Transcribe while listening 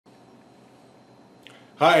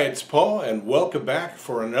Hi, it's Paul, and welcome back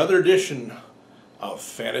for another edition of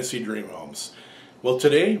Fantasy Dream Homes. Well,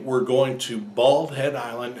 today we're going to Bald Head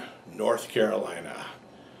Island, North Carolina.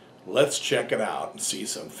 Let's check it out and see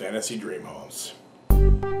some Fantasy Dream Homes.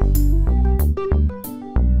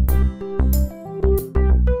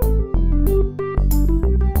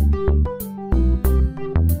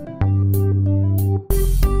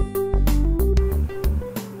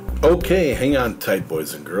 Okay, hang on tight,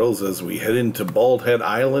 boys and girls, as we head into Bald Head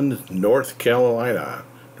Island, North Carolina.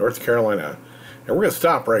 And we're going to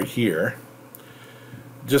stop right here,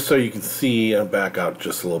 just so you can see, back out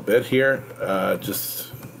just a little bit here,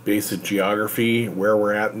 just basic geography, where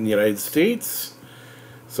we're at in the United States.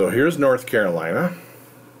 So here's North Carolina.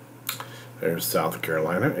 There's South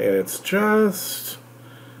Carolina, and it's just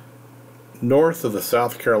north of the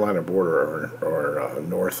South Carolina border, or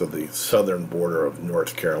north of the southern border of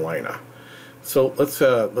North Carolina. So let's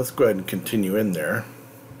go ahead and continue in there.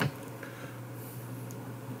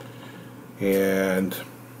 And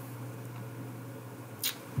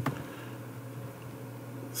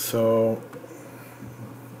so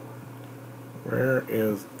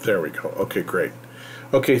there we go. Okay, great.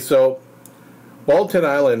 Okay, so Bald Head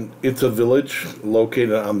Island, it's a village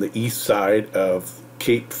located on the east side of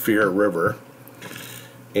Cape Fear River,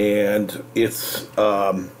 and it's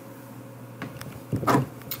I'm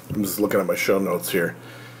just looking at my show notes here.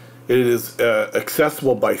 It is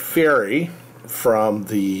accessible by ferry from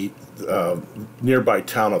the nearby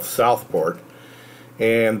town of Southport,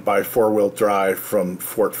 and by four-wheel drive from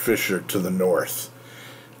Fort Fisher to the north.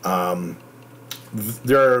 According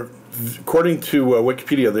to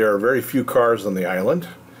Wikipedia, there are very few cars on the island.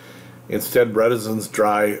 Instead, residents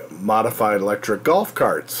drive modified electric golf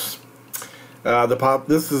carts.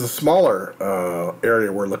 This is a smaller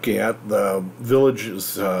area we're looking at. The village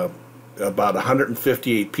is about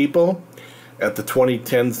 158 people at the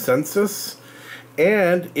 2010 census,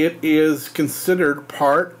 and it is considered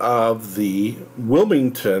part of the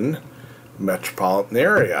Wilmington metropolitan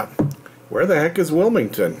area. Where the heck is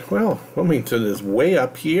Wilmington? Well, Wilmington is way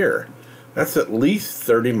up here. That's at least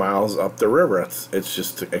 30 miles up the river.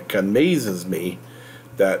 It amazes me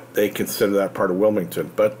that they consider that part of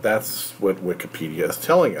Wilmington, but that's what Wikipedia is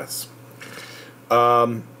telling us.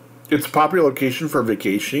 It's a popular location for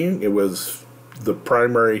vacationing. It was the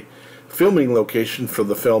primary filming location for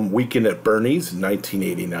the film Weekend at Bernie's in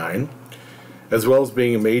 1989, as well as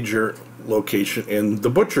being a major location in The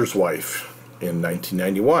Butcher's Wife in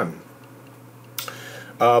 1991.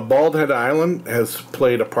 Bald Head Island has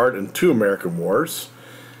played a part in two American wars.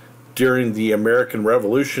 During the American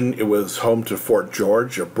Revolution, it was home to Fort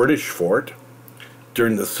George, a British fort.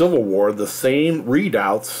 During the Civil War, the same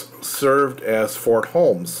redoubts served as Fort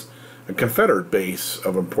Holmes, a Confederate base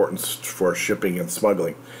of importance for shipping and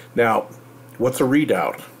smuggling. Now, what's a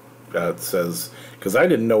redoubt? It says, because I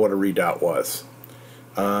didn't know what a redoubt was.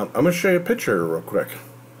 I'm going to show you a picture real quick.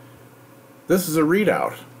 This is a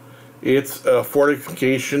redoubt. It's a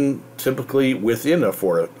fortification typically within a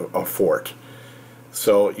fort.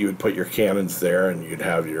 So you would put your cannons there, and you'd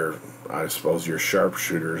have your, I suppose, your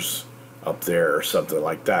sharpshooters up there or something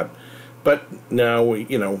like that. But now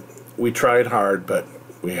we tried hard, but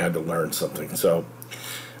we had to learn something. So,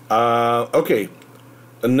 okay.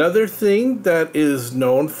 Another thing that is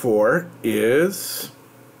known for is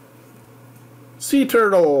sea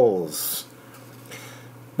turtles.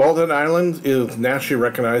 Bald Head Island is nationally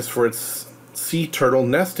recognized for its sea turtle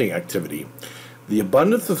nesting activity. The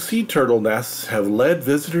abundance of sea turtle nests have led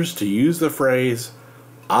visitors to use the phrase,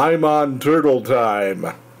 "I'm on turtle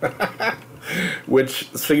time," which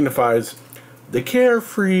signifies the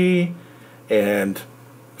carefree and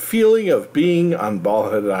feeling of being on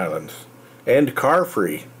Bald Head Island. And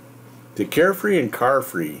car-free. The carefree and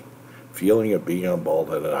car-free feeling of being on Bald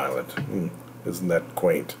Head Island. Isn't that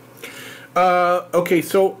quaint? Okay,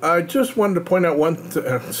 so I just wanted to point out one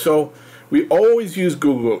thing. So we always use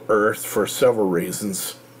Google Earth for several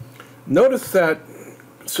reasons. Notice that,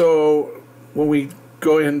 so when we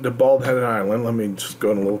go into Bald Head Island, let me just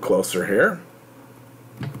go in a little closer here.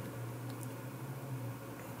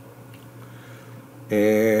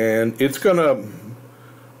 And it's going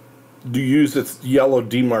to use its yellow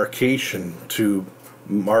demarcation to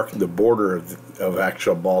mark the border of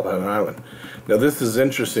actual Bald Head Island. Now this is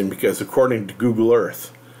interesting because according to Google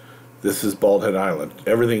Earth, this is Bald Head Island.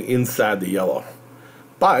 Everything inside the yellow.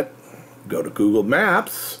 But go to Google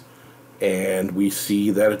Maps and we see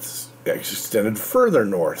that it's extended further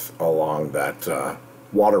north along that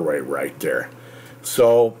waterway right there.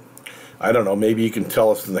 So I don't know, maybe you can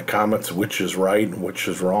tell us in the comments which is right and which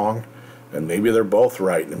is wrong. And maybe they're both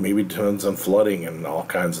right, and maybe it depends on flooding and all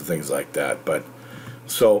kinds of things like that. But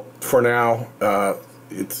So for now,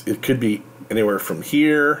 it could be anywhere from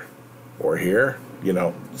here or here, you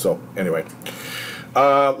know. So anyway,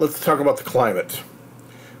 let's talk about the climate.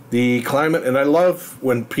 The climate, and I love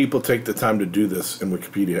when people take the time to do this in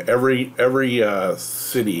Wikipedia. Every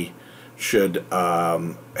city should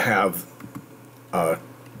have a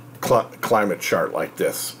climate chart like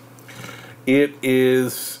this. It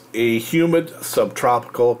is a humid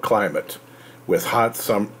subtropical climate with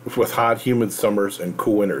hot humid summers and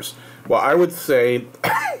cool winters. Well, I would say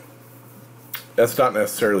that's not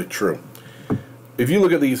necessarily true. If you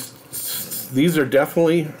look at these are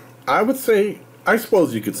definitely, I would say, I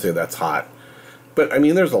suppose you could say that's hot. But I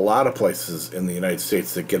mean, there's a lot of places in the United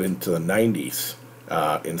States that get into the 90s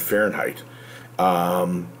in Fahrenheit.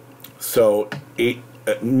 So you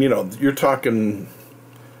know, you're talking,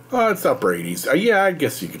 it's upper 80s. Yeah, I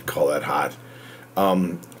guess you could call that hot.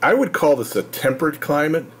 I would call this a temperate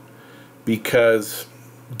climate because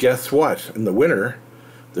guess what? In the winter,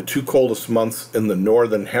 the two coldest months in the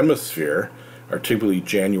northern hemisphere are typically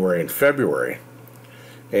January and February.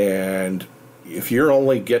 And if you're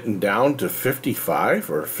only getting down to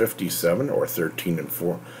 55 or 57 or 13 and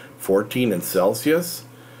 14 in Celsius,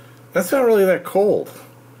 that's not really that cold.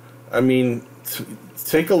 I mean,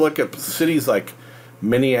 take a look at cities like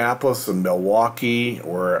Minneapolis and Milwaukee,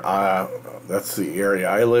 or that's the area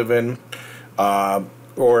I live in,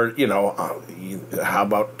 or you know, how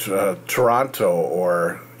about Toronto,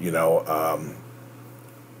 or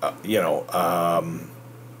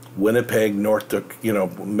Winnipeg,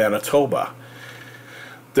 Manitoba.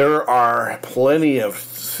 There are plenty of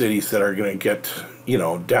cities that are going to get,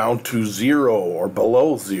 down to 0 or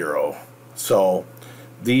below 0. So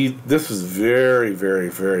this is very, very,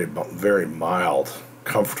 very, very mild,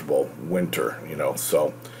 comfortable winter,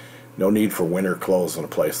 so no need for winter clothes in a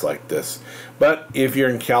place like this. But if you're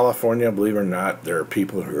in California, believe it or not, there are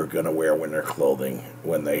people who are going to wear winter clothing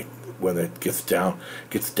when it gets down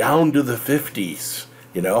to the 50s,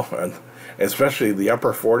 and especially the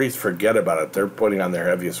upper 40s. Forget about it. They're putting on their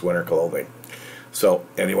heaviest winter clothing. So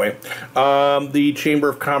anyway, the Chamber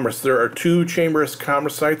of Commerce. There are 2 Chamber of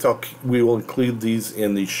Commerce sites. We will include these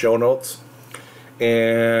in the show notes.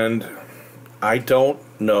 And I don't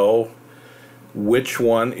know which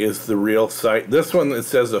one is the real site. This one, it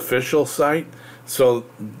says official site. So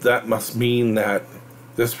that must mean that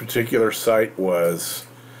this particular site was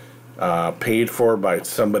paid for by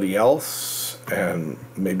somebody else, and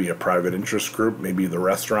maybe a private interest group, maybe the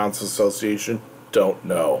Restaurants Association. Don't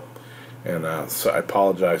know. And so I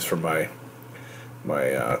apologize for my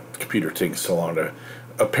computer taking so long to.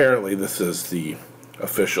 Apparently, this is the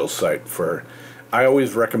official site for. I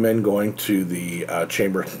always recommend going to the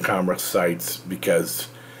Chamber of Commerce sites because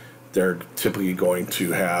they're typically going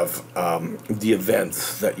to have the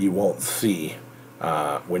events that you won't see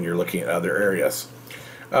when you're looking at other areas.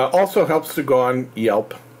 Also helps to go on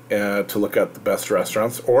Yelp to look at the best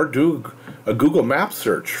restaurants, or do a Google Map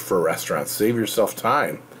search for restaurants. Save yourself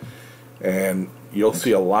time. And you'll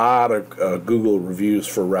see a lot of Google reviews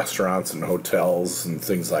for restaurants and hotels and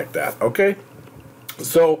things like that. Okay?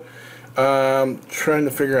 So, trying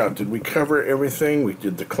to figure out, did we cover everything? We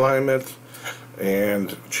did the climate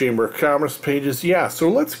and Chamber of Commerce pages. Yeah, so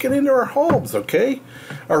let's get into our homes, okay?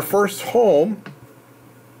 Our first home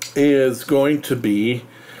is going to be,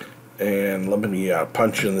 and let me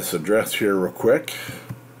punch in this address here real quick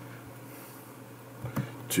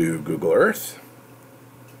to Google Earth.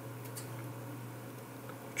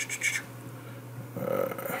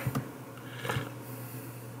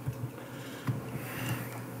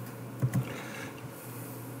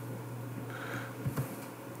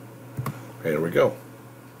 There we go.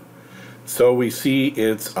 So we see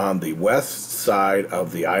it's on the west side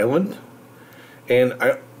of the island, and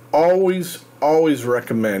I always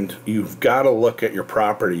recommend you've got to look at your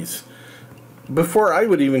properties before I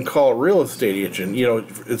would even call a real estate agent.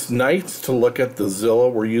 It's nice to look at the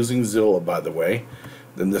Zillow. We're using Zillow, by the way,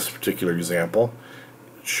 in this particular example.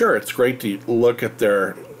 Sure, it's great to look at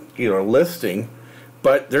their listing,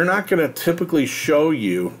 but they're not going to typically show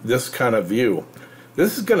you this kind of view.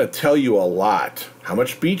 This is going to tell you a lot. How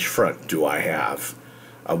much beachfront do I have?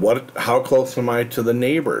 How close am I to the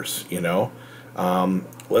neighbors?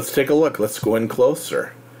 Let's take a look. Let's go in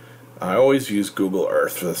closer. I always use Google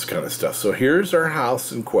Earth for this kind of stuff. So here's our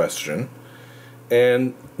house in question.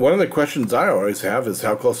 And one of the questions I always have is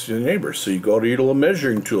how close to the neighbors. So you go to your little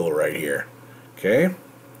measuring tool right here. Okay?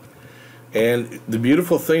 And the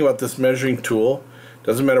beautiful thing about this measuring tool,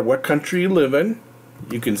 doesn't matter what country you live in,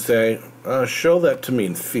 you can say, show that to me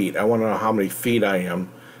in feet. I want to know how many feet I am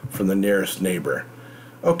from the nearest neighbor.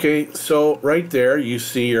 Okay, so right there you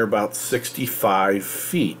see you're about 65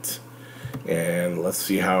 feet. And let's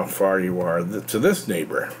see how far you are to this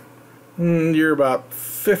neighbor. You're about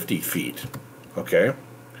 50 feet. Okay.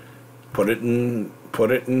 Put it in, you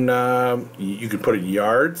can put it in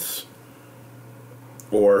yards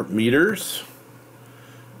or meters.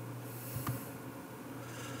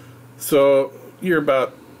 So you're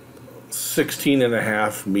about 16 and a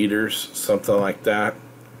half meters, something like that,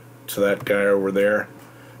 to that guy over there.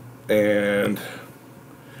 And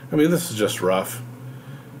I mean, this is just rough.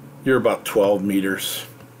 You're about 12 meters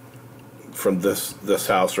from this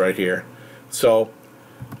house right here. So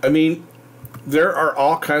I mean, there are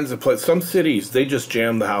all kinds of places. Some cities, they just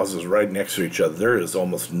jam the houses right next to each other. There is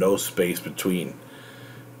almost no space between.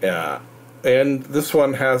 And this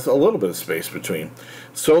one has a little bit of space between.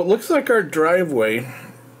 So it looks like our driveway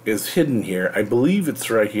is hidden here. I believe it's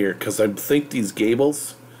right here because I think these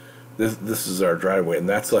gables, this is our driveway, and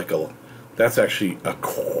that's actually a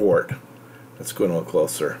court. Let's go a little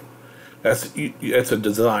closer. It's a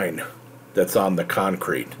design that's on the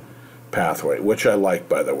concrete pathway, which I like,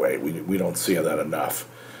 by the way. We don't see that enough.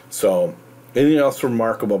 So anything else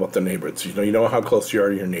remarkable about the neighborhoods? You know how close you are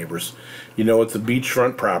to your neighbors. You know it's a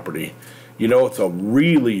beachfront property. You know it's a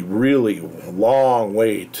really, really long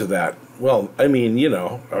way to that. Well, I mean,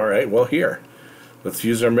 all right, well, here. Let's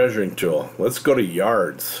use our measuring tool. Let's go to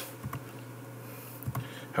yards.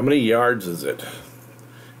 How many yards is it?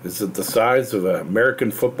 Is it the size of an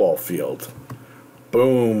American football field?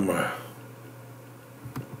 Boom.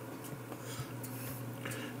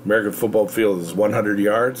 American football field is 100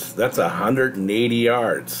 yards. That's 180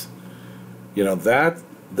 yards.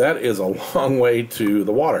 That is a long way to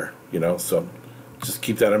the water, so just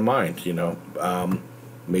keep that in mind,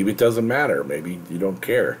 maybe it doesn't matter. Maybe you don't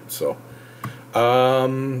care. So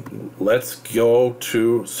let's go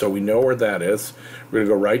to, so we know where that is. We're going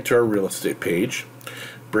to go right to our real estate page,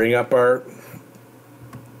 bring up our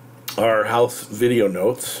house video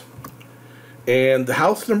notes. And the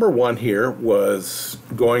house number 1 here is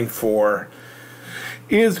going for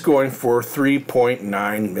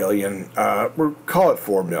 3.9 million. We'll call it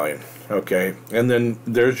 4 million. Okay, and then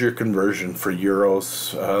there's your conversion for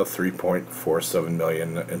euros, 3.47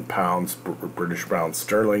 million in pounds, British pounds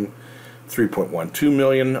sterling, 3.12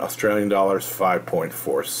 million Australian dollars,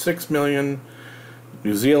 5.46 million.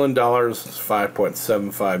 New Zealand dollars,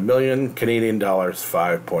 5.75 million. Canadian dollars,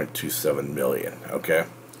 5.27 million. Okay.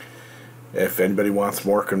 If anybody wants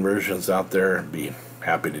more conversions out there, I'd be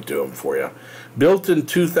happy to do them for you. Built in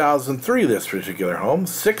 2003, this particular home.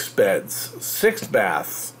 6 beds, 6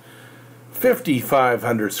 baths,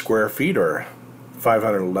 5,500 square feet or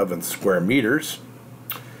 511 square meters.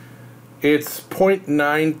 It's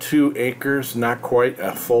 0.92 acres, not quite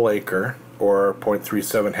a full acre, or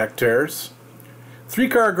 0.37 hectares.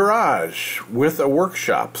 3-car garage with a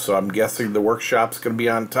workshop, so I'm guessing the workshop's going to be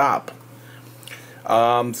on top.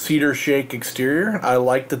 Cedar shake exterior. I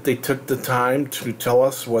like that they took the time to tell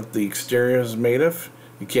us what the exterior is made of.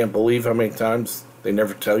 You can't believe how many times they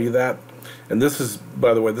never tell you that. And this is,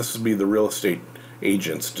 by the way, this would be the real estate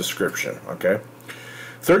agent's description, okay?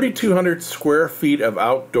 3,200 square feet of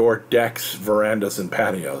outdoor decks, verandas, and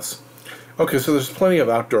patios. Okay, so there's plenty of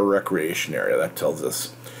outdoor recreation area, that tells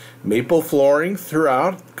us. Maple flooring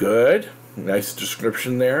throughout, good. Nice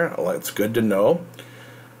description there, it's good to know.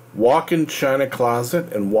 Walk-in china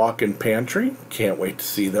closet and walk-in pantry. Can't wait to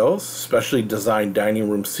see those. Specially designed dining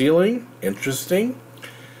room ceiling. Interesting.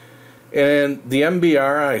 And the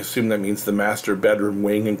MBR, I assume that means the master bedroom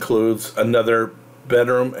wing, includes another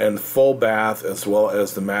bedroom and full bath, as well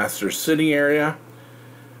as the master sitting area,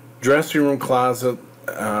 dressing room closet,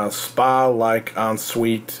 spa-like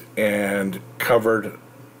ensuite, and covered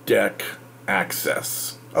deck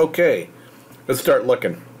access. Okay, let's start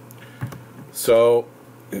looking. So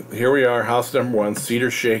here we are, house number 1,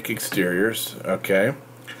 cedar shake exteriors, okay?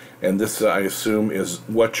 And this, I assume, is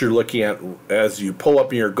what you're looking at as you pull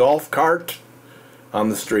up in your golf cart on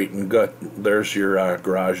the street, and there's your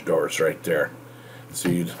garage doors right there. So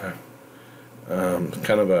you'd, kind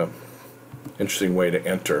of a interesting way to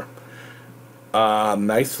enter.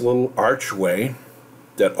 Nice little archway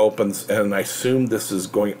that opens, and I assume this is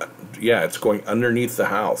going, yeah, it's going underneath the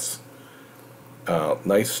house.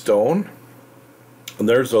 Nice stone. And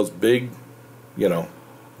there's those big,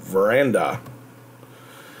 veranda.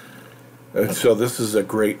 And so this is a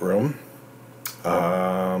great room.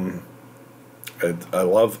 I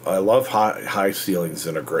love high ceilings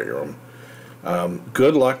in a great room.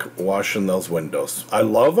 Good luck washing those windows. I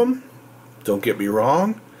love them, don't get me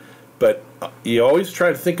wrong, but you always try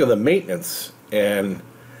to think of the maintenance. And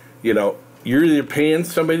you're either paying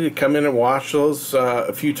somebody to come in and wash those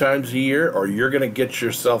a few times a year, or you're going to get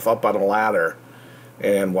yourself up on a ladder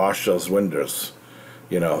and wash those windows.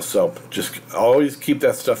 You know, so just always keep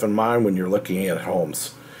that stuff in mind when you're looking at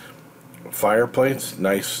homes. Fireplace,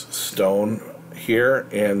 nice stone here,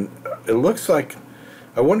 and it looks like,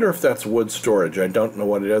 I wonder if that's wood storage. I don't know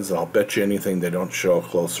what it is, and I'll bet you anything they don't show a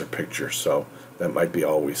closer picture, so that might be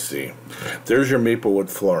all we see. There's your maple wood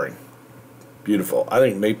flooring. Beautiful. I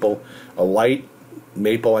think maple, a light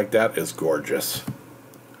maple like that is gorgeous.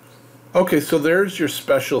 Okay, so there's your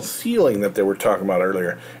special ceiling that they were talking about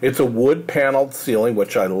earlier. It's a wood paneled ceiling,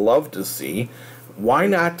 which I love to see. Why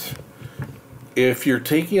not, if you're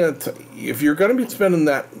taking it, if you're going to be spending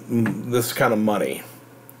this kind of money,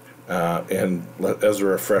 and as a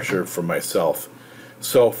refresher for myself,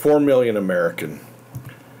 so 4 million American.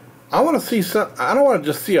 I want to see some. I don't want to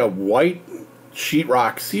just see a white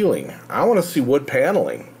sheetrock ceiling. I want to see wood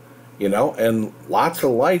paneling, you know, and lots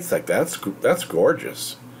of lights like that. That's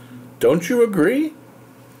gorgeous. Don't you agree?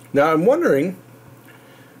 Now I'm wondering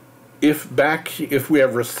if we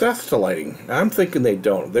have recessed lighting. I'm thinking they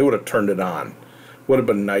don't. They would have turned it on. Would have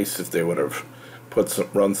been nice if they would have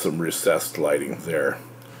run some recessed lighting there.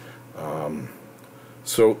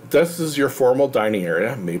 So this is your formal dining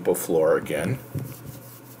area, maple floor again.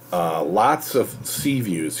 Lots of sea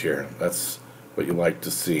views here. That's what you like to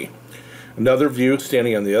see. Another view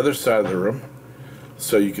standing on the other side of the room,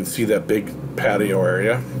 so you can see that big patio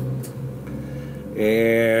area.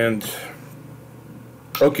 And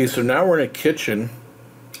okay, so now we're in a kitchen,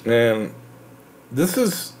 and this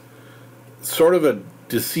is sort of a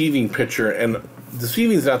deceiving picture, and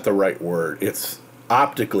deceiving is not the right word. It's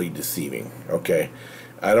optically deceiving. Okay,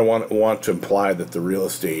 I don't want to imply that the real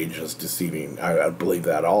estate is deceiving. I believe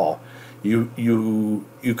that at all. You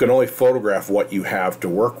can only photograph what you have to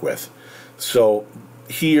work with. So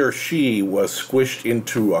he or she was squished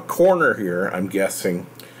into a corner here, I'm guessing.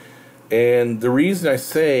 And the reason I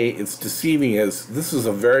say it's deceiving is this is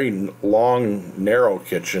a very long, narrow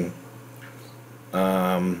kitchen.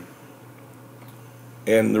 And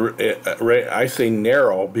I say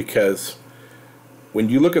narrow because when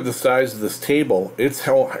you look at the size of this table, it's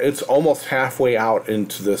almost halfway out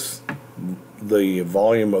into the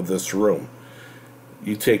volume of this room.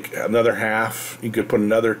 You take another half, you could put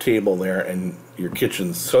another table there, and your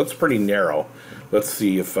kitchen. So it's pretty narrow. Let's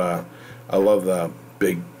see if I love the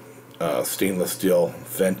big stainless steel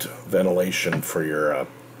ventilation for your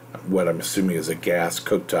what I'm assuming is a gas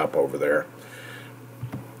cooktop over there.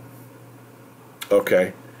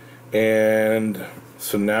 Okay, and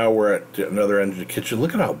so now we're at another end of the kitchen.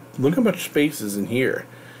 Look how much space is in here.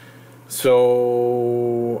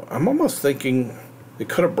 So I'm almost thinking they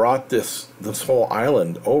could have brought this whole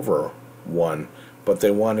island over one, but they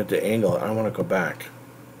wanted to angle it. I want to go back.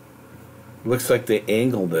 It looks like they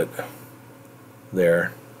angled it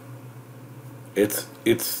there. It's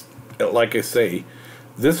like I say,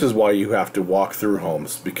 this is why you have to walk through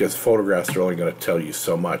homes, because photographs are only going to tell you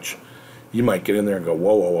so much. You might get in there and go,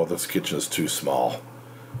 whoa, whoa, whoa, this kitchen is too small.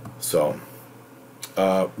 So,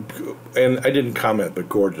 and I didn't comment, but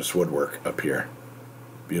gorgeous woodwork up here.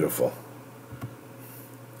 Beautiful.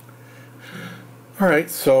 All right,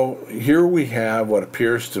 so here we have what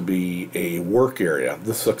appears to be a work area.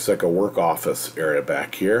 This looks like a work office area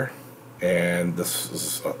back here, and this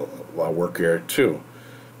is a work area too.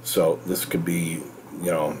 So this could be,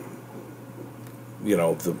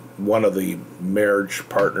 one of the marriage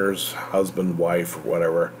partners, husband, wife, or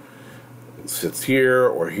whatever, sits here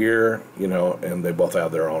or here, and they both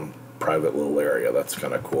have their own private little area. That's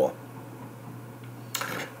kind of cool.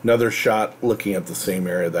 Another shot looking at the same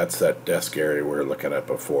area. That's that desk area we were looking at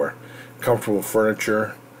before. Comfortable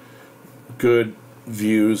furniture, good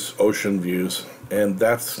views, ocean views, and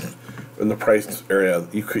that's in the price area.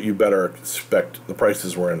 You better expect, the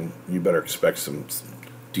prices we're in, you better expect some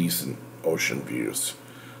decent ocean views.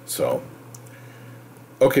 So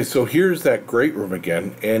okay, so here's that great room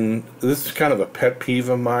again, and this is kind of a pet peeve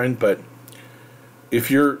of mine, but if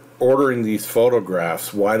you're ordering these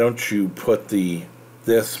photographs, why don't you put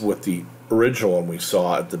this with the original one we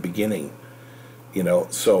saw at the beginning?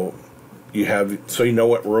 So you know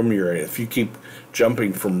what room you're in. If you keep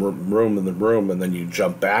jumping from room to room and then you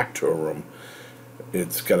jump back to a room,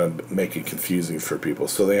 it's gonna make it confusing for people.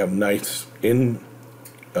 So they have nice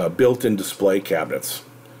built-in display cabinets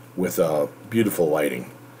with beautiful lighting.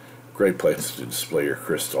 Great place to display your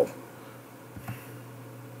crystal.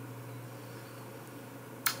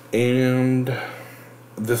 And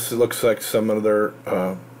this looks like some other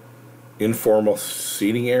informal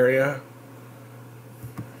seating area.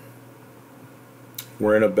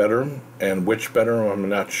 We're in a bedroom, and which bedroom I'm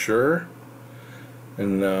not sure.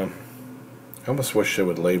 And I almost wish I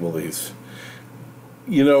would label these.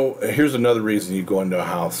 You know, here's another reason you go into a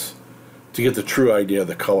house, to get the true idea of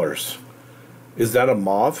the colors. Is that a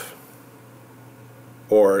mauve?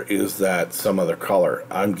 Or is that some other color?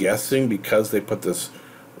 I'm guessing because they put this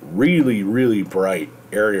really, really bright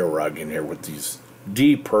area rug in here with these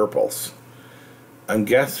deep purples. I'm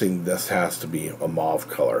guessing this has to be a mauve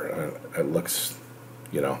color. It looks,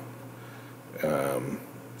 you know,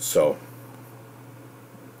 so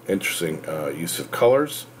interesting use of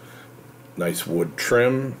colors. Nice wood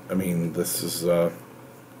trim. I mean, this is,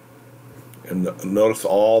 and notice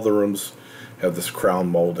all the rooms have this crown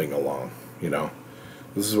molding along, you know.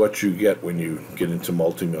 This is what you get when you get into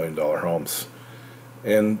multi-million-dollar homes.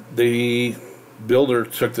 And the builder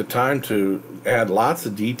took the time to add lots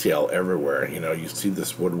of detail everywhere. You know, you see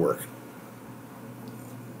this woodwork.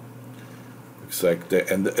 Looks like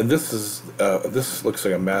and this is this looks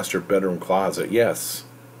like a master bedroom closet. Yes.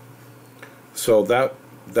 So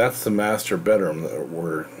that's the master bedroom that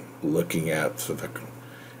we're looking at. So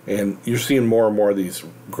and you're seeing more and more of these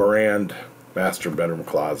grand master bedroom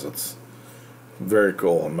closets. Very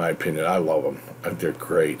cool, in my opinion. I love them. I think they're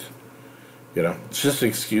great. You know, it's just an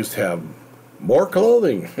excuse to have more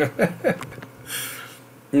clothing.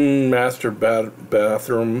 Master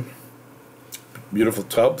bathroom. Beautiful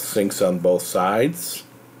tub. Sinks on both sides.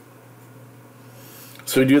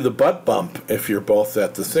 So you do the butt bump if you're both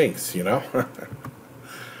at the sinks, you know.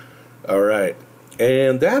 All right.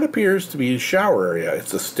 And that appears to be a shower area.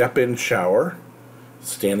 It's a step-in shower.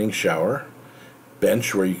 Standing shower.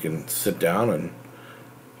 Bench where you can sit down and,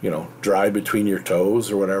 you know, dry between your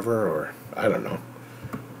toes or whatever, or I don't know.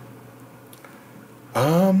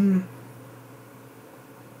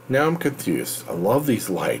 Now I'm confused. I love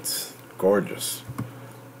these lights. Gorgeous.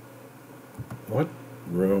 What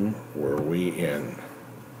room were we in?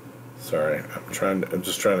 Sorry, I'm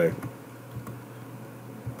just trying to.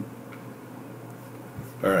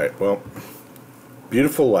 All right, well,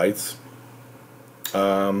 beautiful lights.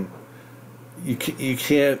 You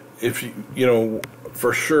can't, if you know,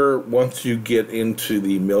 for sure, once you get into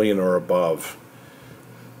the million or above,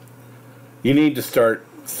 you need to start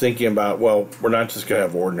thinking about, well, we're not just going to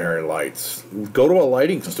have ordinary lights. Go to a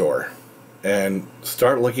lighting store and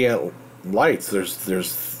start looking at lights. There's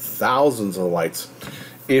thousands of lights.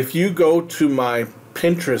 If you go to my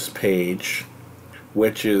Pinterest page,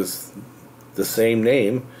 which is the same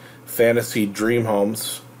name, Fantasy Dream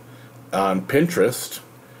Homes on Pinterest,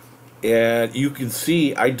 and you can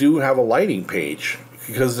see I do have a lighting page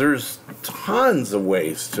because there's tons of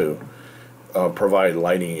ways to provide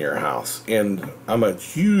lighting in your house. And I'm a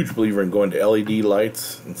huge believer in going to LED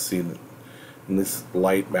lights and see and this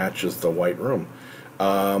light matches the white room.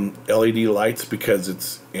 LED lights because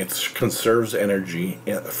it conserves energy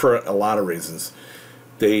for a lot of reasons.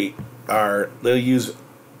 They'll use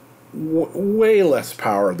way less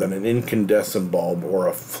power than an incandescent bulb or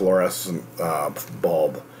a fluorescent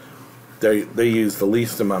bulb. They use the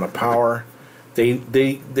least amount of power.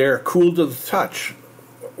 They're cool to the touch,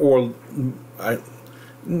 or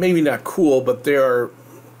maybe not cool, but they are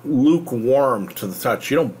lukewarm to the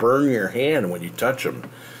touch. You don't burn your hand when you touch them.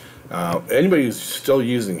 Anybody who's still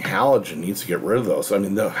using halogen needs to get rid of those. I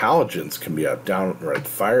mean, the halogens can be a downright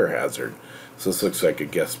fire hazard. So this looks like a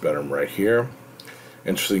guest bedroom right here.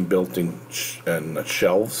 Interesting built-in and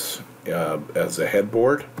shelves as a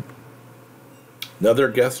headboard. Another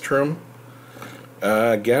guest room.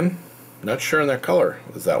 Again, not sure on that color.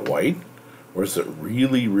 Is that white? Or is it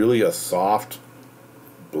really, really a soft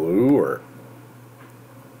blue? Or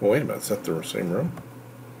well, wait a minute, is that the same room?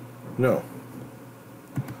 No.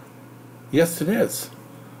 Yes, it is.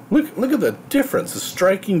 Look at the difference, the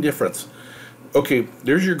striking difference. Okay,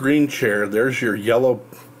 there's your green chair. There's your yellow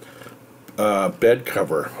bed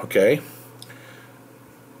cover, okay?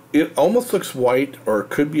 It almost looks white, or it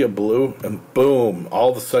could be a blue, and boom,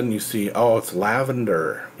 all of a sudden you see, oh, it's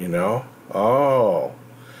lavender, you know? Oh.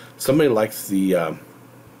 Somebody likes the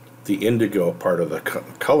indigo part of the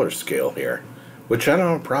color scale here, which I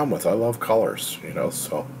don't have a problem with. I love colors, you know,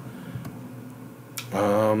 so.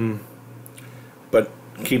 But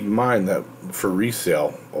keep in mind that for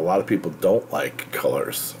resale, a lot of people don't like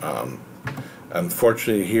colors.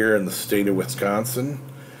 Unfortunately, here in the state of Wisconsin,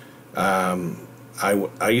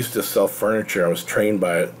 I used to sell furniture. I was trained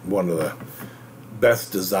by one of the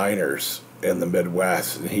best designers in the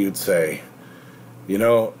Midwest, and he would say, you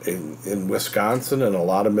know, in Wisconsin and a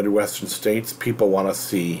lot of Midwestern states, people want to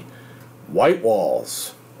see white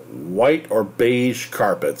walls, white or beige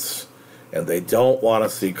carpets, and they don't want to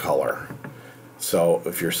see color. So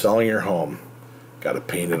if you're selling your home, got to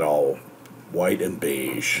paint it all white and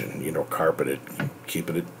beige, and carpeted,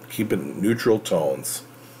 keeping neutral tones.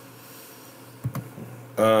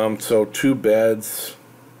 So 2 beds,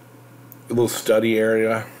 a little study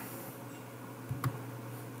area.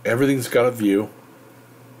 Everything's got a view.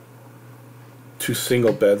 2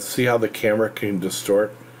 single beds. See how the camera can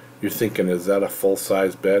distort? You're thinking, is that a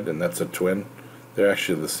full-size bed? And that's a twin. They're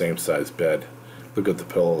actually the same size bed. Look at the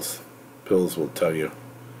pillows. Pillows will tell you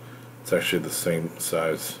it's actually the same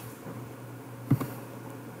size.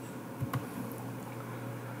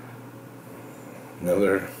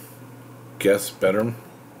 Another guest bedroom.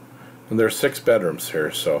 And there are 6 bedrooms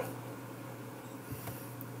here, so.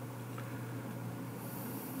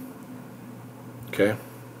 Okay.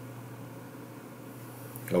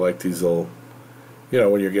 I like these little,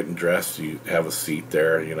 when you're getting dressed, you have a seat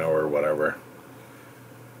there, or whatever.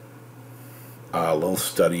 A little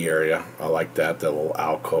study area. I like that little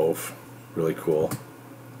alcove. Really cool.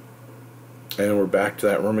 And we're back to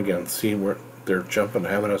that room again. See, they're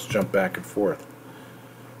having us jump back and forth.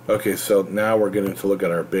 Okay, so now we're getting to look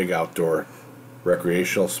at our big outdoor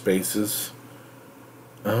recreational spaces.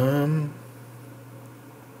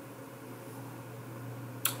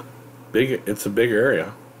 It's a big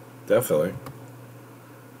area, definitely.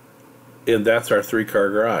 And that's our 3-car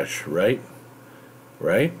garage, right?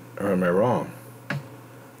 Right? Or am I wrong?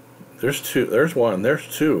 There's 2. There's 1. There's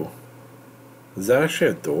 2. Is that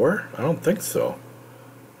actually a door? I don't think so.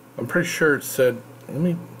 I'm pretty sure it said. Let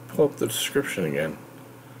me pull up the description again.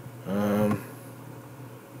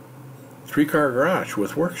 3-car garage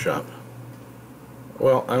with workshop.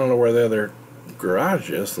 Well, I don't know where the other garage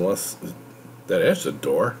is, unless that is a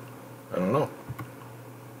door. I don't know.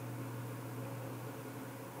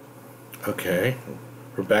 Okay,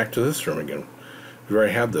 we're back to this room again. We've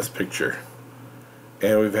already had this picture,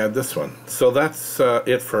 and we've had this one. So that's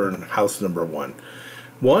it for house number 1.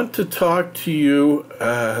 Want to talk to you,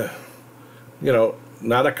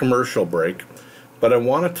 not a commercial break, but I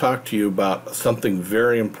want to talk to you about something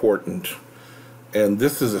very important. And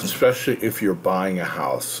this is especially if you're buying a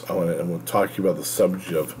house. I want to talk to you about the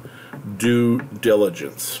subject of due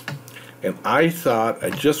diligence. And I thought,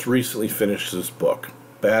 I just recently finished this book,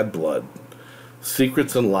 Bad Blood,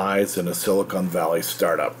 Secrets and Lies in a Silicon Valley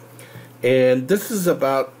Startup. And this is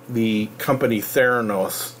about the company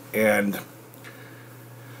Theranos and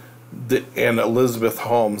Elizabeth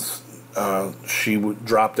Holmes. She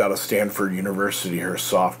dropped out of Stanford University her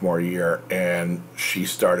sophomore year, and she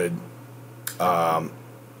started,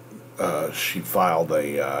 she filed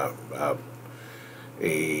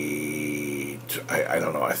I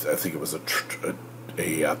don't know, I think it was a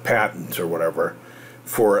patent or whatever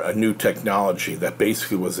for a new technology that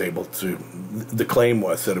basically was able to, the claim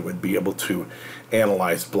was that it would be able to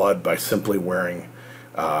analyze blood by simply wearing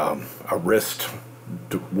a wrist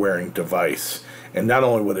wearing device. And not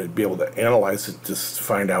only would it be able to analyze it to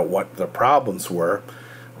find out what the problems were,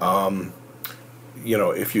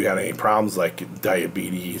 if you had any problems like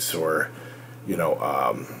diabetes or,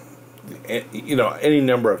 any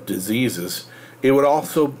number of diseases, it would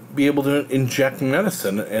also be able to inject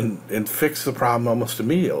medicine and fix the problem almost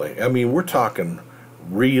immediately. I mean, we're talking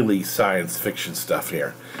really science fiction stuff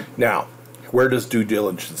here. Now, where does due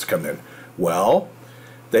diligence come in? Well,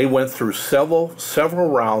 they went through several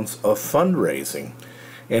rounds of fundraising,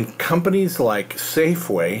 and companies like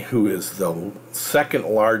Safeway, who is the second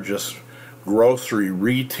largest grocery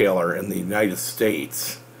retailer in the United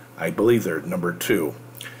States, I believe they're number 2,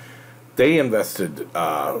 they invested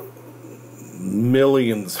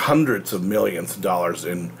millions, hundreds of millions of dollars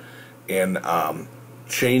in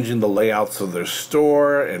changing the layouts of their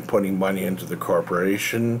store and putting money into the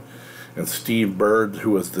corporation. And Steve Bird,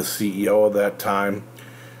 who was the CEO of that time,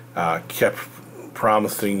 kept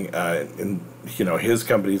promising his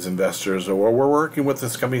company's investors, well, we're working with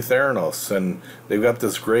this company Theranos, and they've got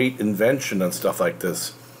this great invention and stuff like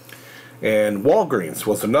this. And Walgreens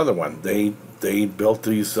was another one. They built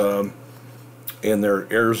these in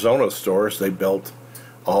their Arizona stores. They built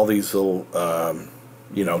all these little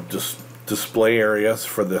display areas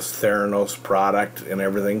for this Theranos product and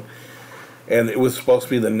everything. And it was supposed to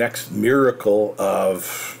be the next miracle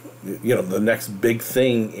of, the next big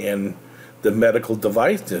thing in the medical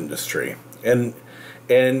device industry. And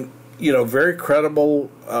very credible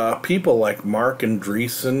people like Mark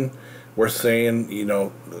Andreessen were saying,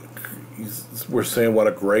 what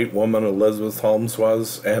a great woman Elizabeth Holmes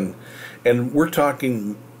was. And we're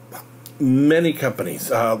talking many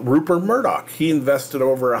companies. Rupert Murdoch, he invested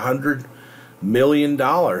over $100 million.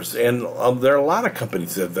 And there are a lot of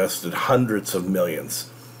companies that invested hundreds of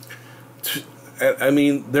millions. I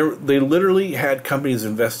mean, they literally had companies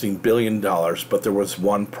investing $1 billion, but there was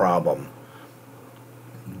one problem.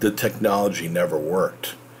 the technology never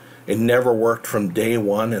worked. It never worked from day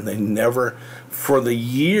one, and they never, for the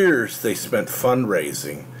years they spent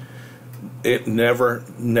fundraising, it never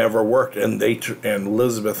worked. And and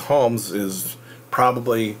Elizabeth Holmes is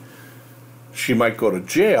probably, she might go to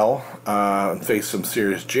jail and face some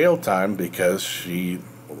serious jail time because she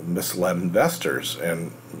misled investors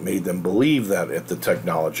and made them believe that if the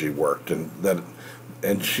technology worked,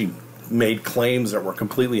 and she made claims that were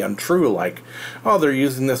completely untrue, like, oh, they're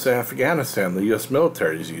using this in Afghanistan, the U.S.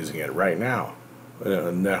 military is using it right now.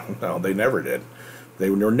 No, they never did. They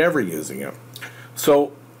were never using it.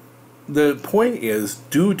 So the point is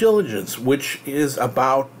due diligence, which is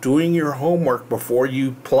about doing your homework before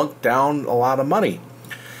you plunk down a lot of money.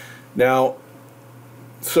 Now,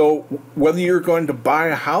 so whether you're going to buy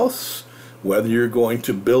a house, whether you're going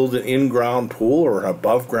to build an in-ground pool or an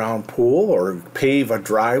above-ground pool, or pave a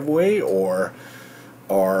driveway, or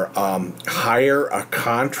hire a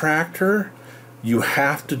contractor, you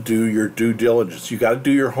have to do your due diligence. You got to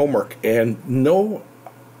do your homework, and no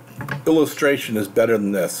illustration is better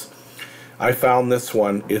than this. I found this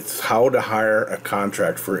one. It's how to hire a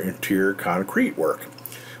contract for interior concrete work.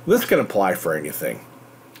 This can apply for anything.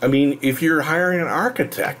 I mean, if you're hiring an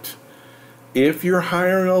architect, if you're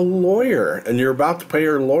hiring a lawyer and you're about to pay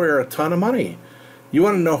your lawyer a ton of money, you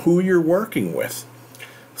want to know who you're working with.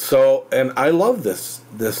 So, and I love this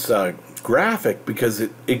graphic because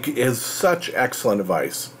it is such excellent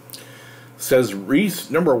advice. It says,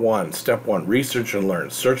 number one, step one, research and learn.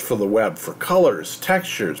 Search for the web for colors,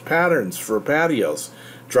 textures, patterns for patios,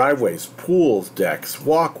 driveways, pools, decks,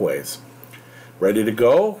 walkways. Ready to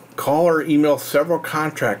go? Call or email several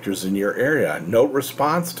contractors in your area. Note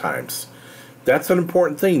response times. That's an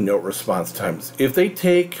important thing, note response times. If they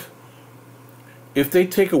take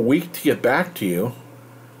a week to get back to you,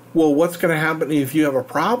 well, what's going to happen if you have a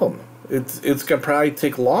problem? It's going to probably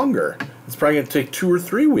take longer. It's probably going to take 2 or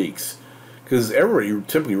 3 weeks, because everybody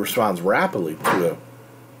typically responds rapidly to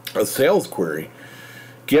a sales query.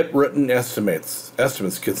 Get written estimates.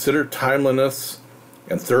 Consider timeliness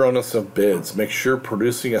and thoroughness of bids. Make sure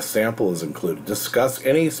producing a sample is included. Discuss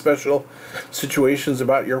any special situations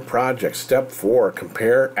about your project. Step 4,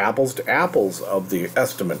 compare apples to apples of the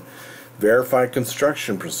estimate. Verify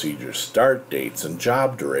construction procedures, start dates, and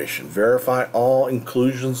job duration. Verify all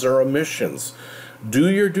inclusions or omissions. Do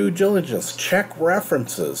your due diligence. Check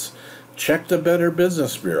references. Check the Better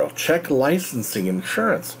Business Bureau. Check licensing,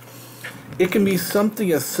 insurance. It can be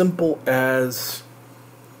something as simple as,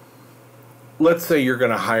 let's say you're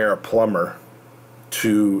going to hire a plumber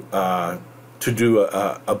to do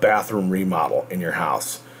a bathroom remodel in your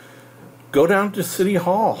house. Go down to City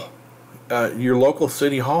Hall, your local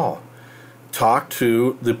City Hall. Talk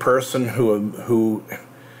to the person who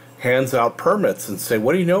hands out permits and say,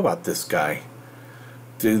 what do you know about this guy?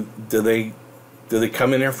 Do they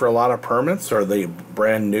come in here for a lot of permits? Are they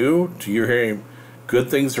brand new? Do you hear good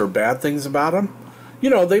things or bad things about them? You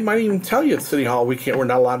know, they might even tell you at City Hall, we're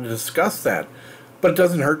not allowed to discuss that. But it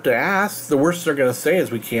doesn't hurt to ask. The worst they're going to say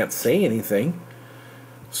is we can't say anything.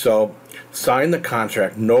 So, sign the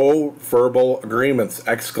contract. No verbal agreements,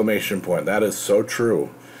 exclamation point. That is so true.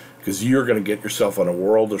 Because you're going to get yourself in a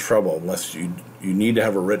world of trouble unless you need to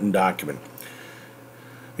have a written document.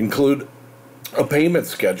 Include a payment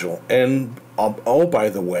schedule. And, oh, by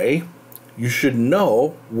the way, you should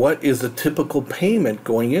know what is a typical payment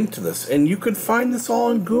going into this. And you can find this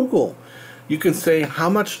all on Google. You can say, how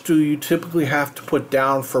much do you typically have to put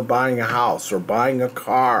down for buying a house or buying a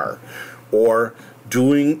car or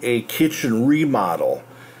doing a kitchen remodel?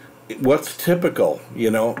 What's typical, you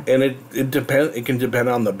know? And it depends. It can depend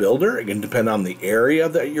on the builder. It can depend on the area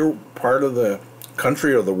that you're part of, the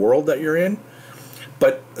country or the world that you're in.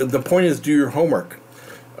 But the point is, do your homework.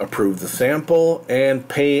 Approve the sample and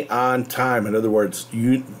pay on time. In other words,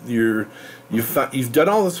 you've done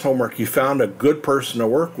all this homework. You found a good person to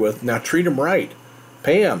work with. Now treat them right.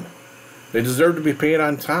 Pay them. They deserve to be paid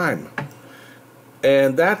on time.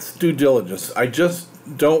 And that's due diligence. I just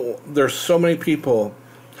don't. There's so many people,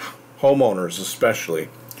 homeowners especially.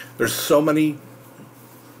 There's so many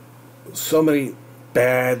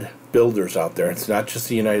bad builders out there. It's not just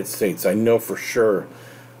the United States. I know for sure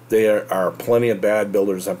there are plenty of bad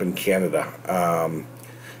builders up in Canada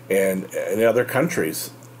and in other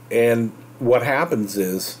countries. And what happens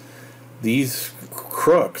is these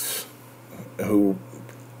crooks who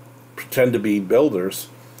pretend to be builders,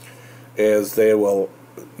 is they will,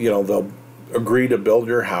 they'll agree to build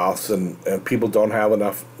your house, and people don't have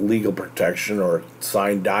enough legal protection or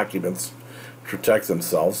signed documents to protect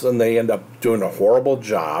themselves, and they end up doing a horrible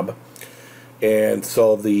job. And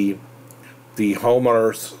so the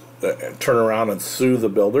homeowners turn around and sue the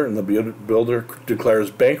builder, and the builder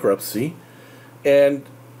declares bankruptcy, and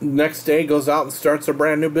next day goes out and starts a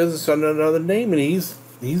brand new business under another name, and he's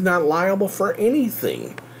not liable for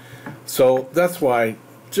anything. So that's why,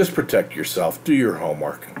 just protect yourself, do your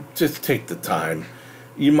homework, just take the time.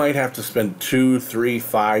 You might have to spend 2, 3,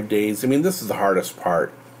 5 days. I mean, this is the hardest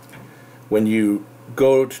part. When you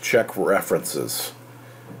go to check references,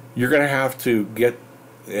 you're going to have to get,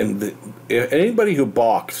 and anybody who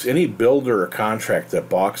balks, any builder or contract that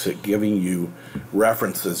balks at giving you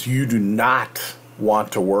references, you do not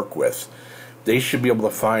want to work with. They should be able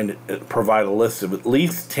to provide a list of at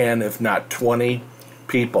least 10, if not 20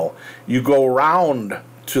 people. You go around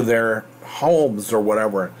to their homes or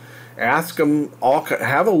whatever, ask them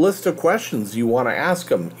have a list of questions you want to ask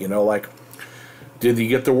them. You know, like, did he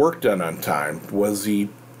get the work done on time?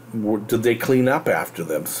 Did they clean up after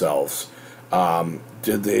themselves?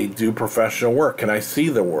 Did they do professional work? Can I see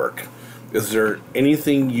the work? Is there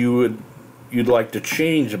anything you'd like to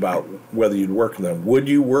change about whether you'd work with them? Would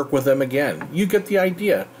you work with them again? You get the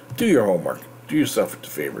idea. Do your homework. Do yourself a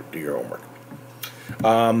favor. Do your homework.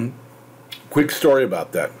 Quick story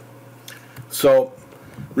about that. So,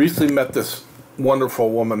 recently met this wonderful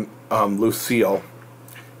woman, Lucille,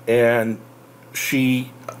 and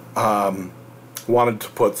she wanted to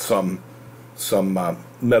put some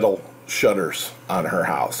metal shutters on her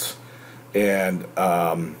house, and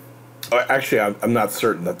actually I'm not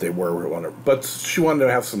certain that they were, but she wanted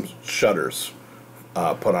to have some shutters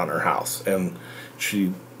put on her house, and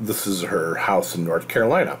this is her house in North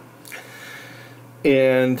Carolina.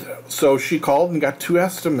 And so she called and got 2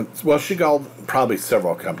 estimates. Well, she called probably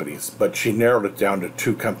several companies, but she narrowed it down to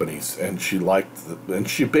 2 companies, and she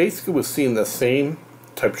basically was seeing the same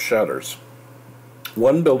type of shutters.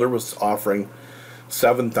 One builder was offering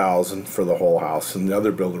 $7,000 for the whole house, and the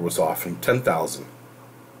other builder was offering $10,000.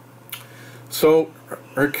 So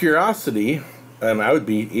her curiosity, and I would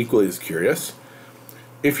be equally as curious,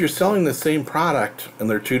 if you're selling the same product and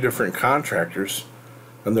they're 2 different contractors,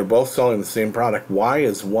 and they're both selling the same product, why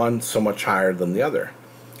is one so much higher than the other?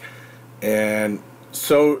 And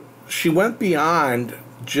so she went beyond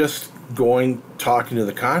just talking to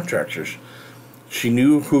the contractors. She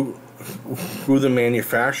knew who the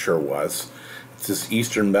manufacturer was. It's this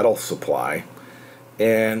Eastern Metal Supply.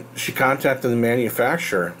 And she contacted the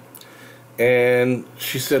manufacturer, and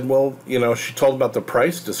she said, well, you know, she told about the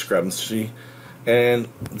price discrepancy, and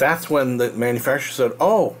that's when the manufacturer said,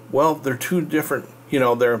 oh, well, they're 2 different, you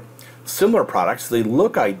know, they're similar products. They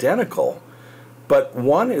look identical, but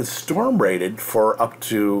one is storm rated for up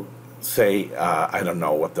to, say, I don't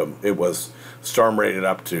know what it was, storm rated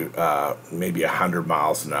up to maybe 100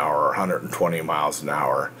 miles an hour or 120 miles an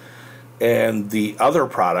hour. And the other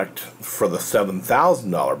product for the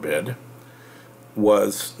 $7,000 bid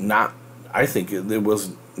was not, I think it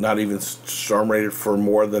was not even storm rated for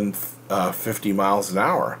more than 50 miles an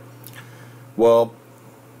hour. Well,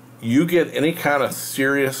 you get any kind of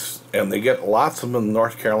serious, and they get lots of them in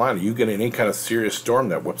North Carolina, you get any kind of serious storm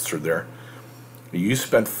that whips through there, you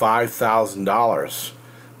spent $5,000.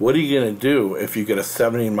 What are you going to do if you get a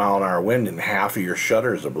 70-mile-an-hour wind and half of your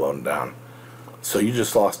shutters are blown down? So you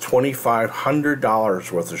just lost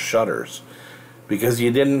 $2,500 worth of shutters because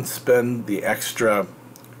you didn't spend the extra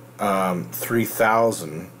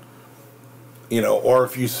 $3,000, you know, or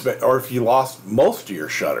if you lost most of your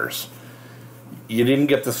shutters, you didn't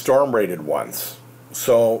get the storm rated ones.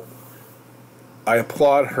 So I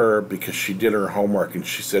applaud her because she did her homework, and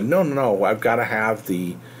she said, no, I've got to have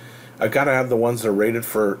the ones that are rated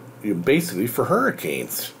for, you know, basically for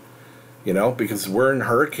hurricanes, you know, because we're in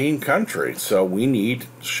hurricane country, so we need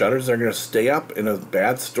shutters that are going to stay up in a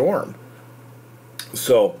bad storm.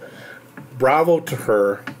 So bravo to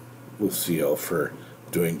her, Lucille, for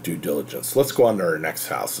doing due diligence. Let's go on to our next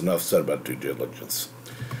house. Enough said about due diligence.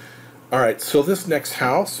 All right, so this next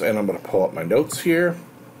house, and I'm going to pull up my notes here,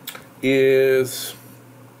 is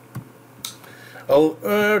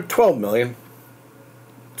 $12 million.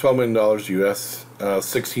 $12 million US,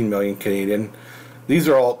 16 million Canadian. These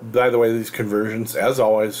are all, by the way, these conversions, as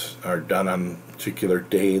always, are done on a particular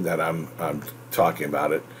day that I'm talking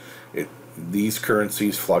about it. These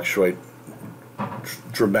currencies fluctuate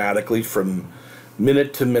dramatically from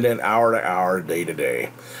minute to minute, hour to hour, day to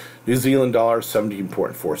day. New Zealand dollars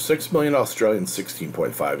 17.46 million, Australian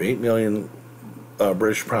 16.58 million,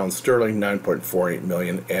 British pound sterling 9.48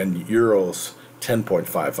 million, and euros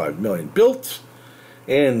 10.55 million. Built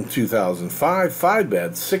in 2005, 5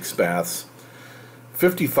 beds, 6 baths,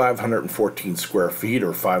 5,514 square feet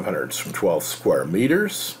or 512 square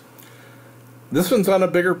meters. This one's on a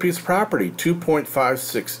bigger piece of property,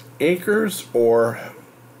 2.56 acres or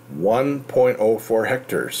 1.04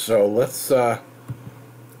 hectares. So let's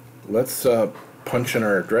punch in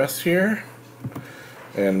our address here.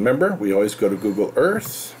 And remember, we always go to Google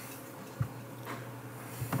Earth.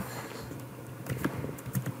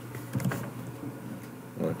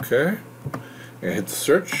 Okay, and hit the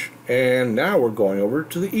search, and now we're going over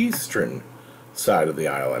to the eastern side of the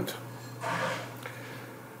island.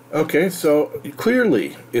 Okay, so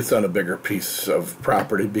clearly it's on a bigger piece of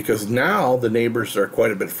property because now the neighbors are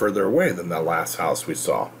quite a bit further away than that last house we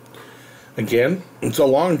saw. Again, it's a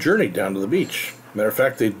long journey down to the beach. Matter of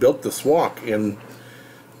fact, they built this walk, and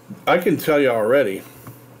I can tell you already,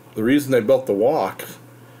 the reason they built the walk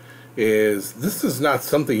is this is not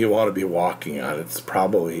something you want to be walking on. It's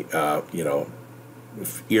probably, you know,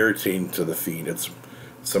 irritating to the feet. It's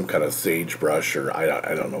some kind of sagebrush, or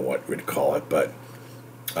I don't know what we'd call it, but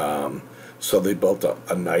so they built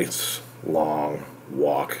a nice long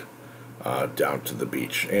walk down to the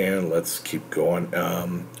beach. And let's keep going.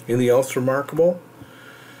 Anything else remarkable?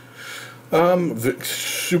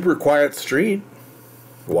 Super quiet street.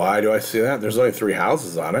 Why do I say that? There's only 3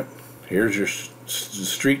 houses on it. Here's your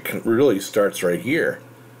street really starts right here,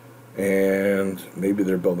 and maybe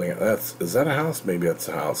they're building it. Is that a house? Maybe that's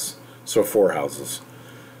a house. So 4 houses,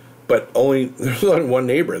 but there's only one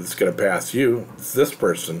neighbor that's going to pass you. It's this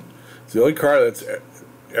person. It's the only car that's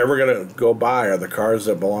ever going to go by are the cars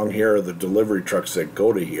that belong here, or the delivery trucks that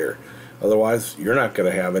go to here. Otherwise, you're not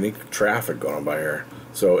going to have any traffic going by here.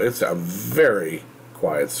 So it's a very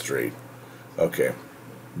quiet street. Okay,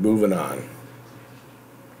 moving on.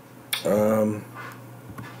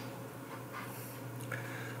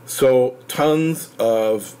 So tons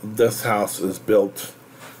of this house is built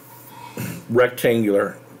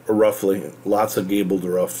rectangular, roughly, lots of gabled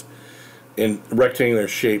roof, in rectangular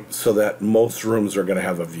shape, so that most rooms are going to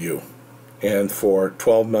have a view. And for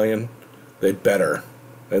 $12 million, they better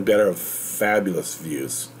have fabulous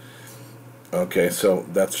views. Okay, so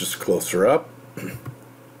that's just closer up.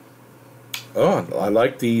 Oh, I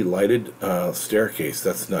like the lighted staircase.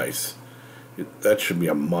 That's nice. That should be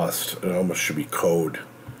a must. It almost should be code.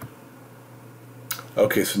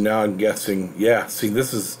 Okay, so now I'm guessing. Yeah, see,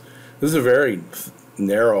 this is a very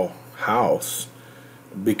narrow house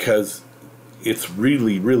because it's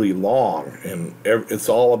really, really long, and it's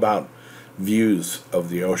all about views of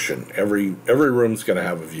the ocean. Every room's going to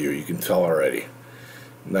have a view. You can tell already.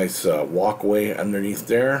 Nice walkway underneath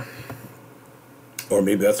there. Or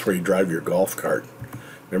maybe that's where you drive your golf cart.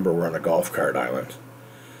 Remember, we're on a golf cart island.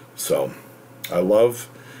 So, I love,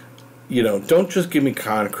 you know, don't just give me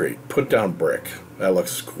concrete. Put down brick. That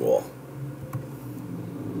looks cool.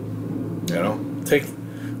 You know, take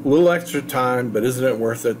a little extra time, but isn't it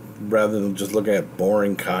worth it rather than just looking at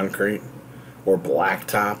boring concrete or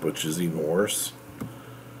blacktop, which is even worse?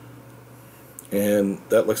 And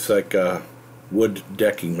that looks like wood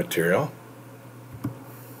decking material.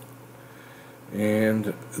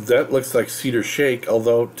 And that looks like cedar shake,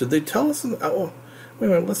 although, did they tell us? Oh, wait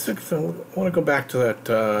a minute, I want to go back to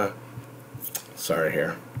that, sorry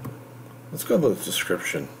here. Let's go to the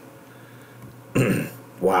description.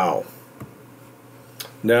 Wow.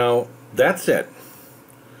 Now, that's it.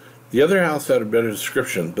 The other house had a better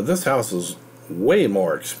description, but this house is way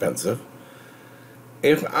more expensive.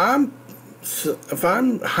 If I'm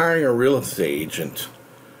hiring a real estate agent,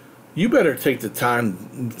 you better take the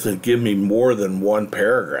time to give me more than one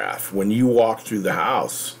paragraph when you walk through the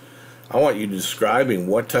house. I want you describing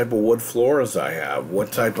what type of wood floors I have,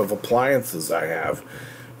 what type of appliances I have,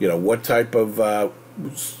 you know, what type of,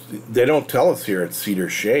 they don't tell us here at Cedar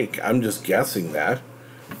Shake. I'm just guessing that.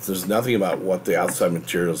 There's nothing about what the outside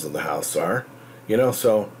materials of the house are, you know,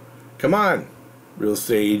 so come on, real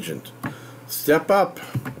estate agent. Step up,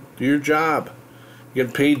 do your job. You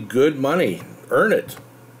get paid good money, earn it.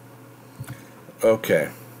 Okay,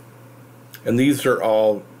 and these are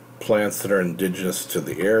all plants that are indigenous to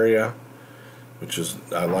the area, which is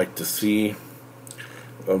I like to see.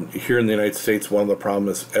 Here in the United States, one of the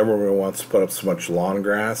problems is everyone wants to put up so much lawn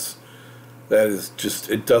grass. That is just,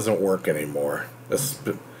 it doesn't work anymore.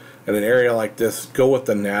 In an area like this, go with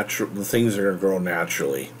the things that are going to grow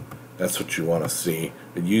naturally. That's what you want to see.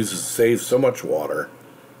 It saves so much water.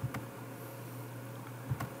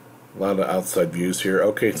 A lot of outside views here.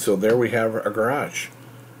 Okay, so there we have a garage.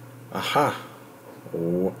 Aha.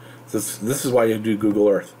 Oh, this is why you do Google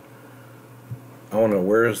Earth. I want to know,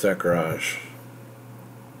 where is that garage?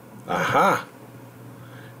 Aha.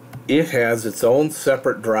 It has its own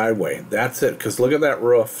separate driveway. That's it, because look at that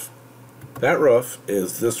roof. That roof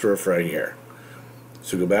is this roof right here.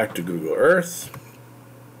 So go back to Google Earth.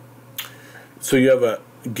 So you have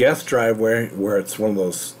guest driveway where it's one of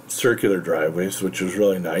those circular driveways, which is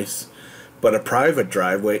really nice, but a private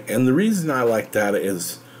driveway. And the reason I like that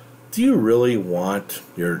is, do you really want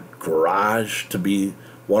your garage to be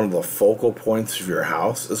one of the focal points of your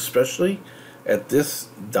house, especially at this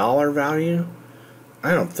dollar value?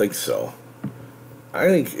 I don't think so. I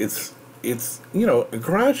think it's a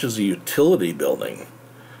garage is a utility building.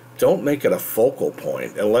 Don't make it a focal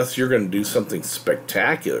point unless you're going to do something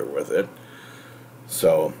spectacular with it.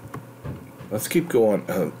 So let's keep going.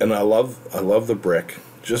 And I love the brick,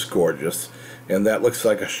 just gorgeous. And that looks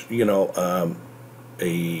like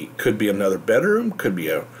could be another bedroom, could be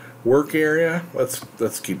a work area.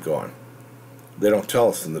 Let's keep going. They don't tell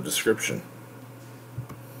us in the description.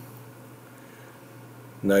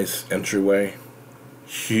 Nice entryway,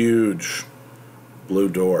 huge blue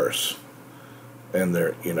doors, and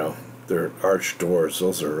they're arched doors.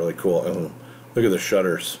 Those are really cool. And look at the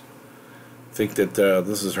shutters. Think that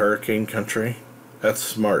this is hurricane country? That's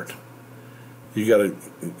smart. You gotta,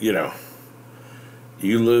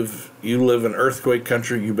 you live in earthquake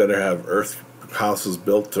country. You better have houses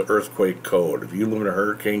built to earthquake code. If you live in a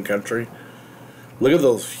hurricane country, look at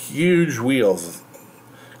those huge wheels,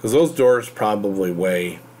 because those doors probably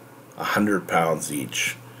weigh 100 pounds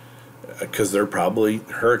each, because they're probably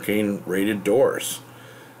hurricane rated doors,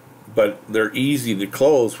 but they're easy to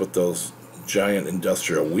close with those giant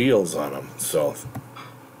industrial wheels on them. So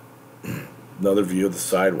another view of the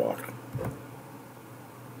sidewalk.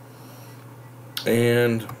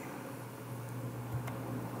 And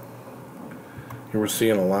here we're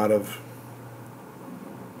seeing a lot of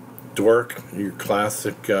Doric, your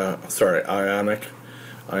classic,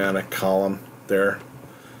 Ionic column there.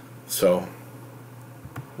 So,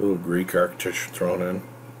 a little Greek architecture thrown in.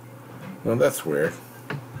 Well, that's weird.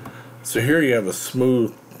 So here you have a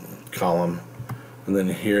smooth column, and then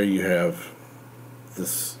here you have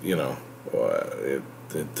this,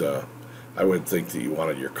 I would think that you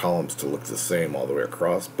wanted your columns to look the same all the way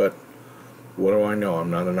across, but what do I know? I'm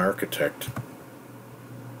not an architect.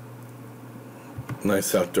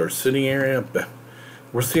 Nice outdoor sitting area.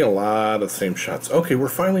 We're seeing a lot of the same shots. Okay, we're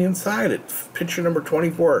finally inside it. Picture number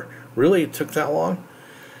 24. Really? It took that long?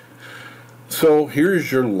 So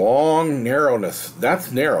here's your long narrowness.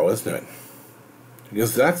 That's narrow, isn't it?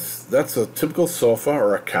 Because that's a typical sofa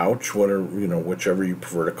or a couch, whatever, whichever you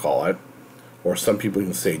prefer to call it. Or some people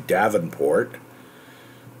even say Davenport.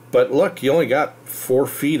 But look, you only got 4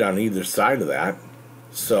 feet on either side of that.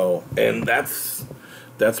 So, and that's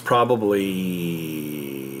probably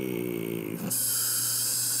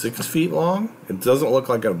 6 feet long. It doesn't look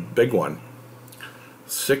like a big one.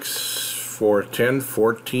 6, 4, 10,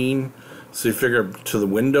 14. So you figure to the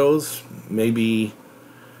windows, maybe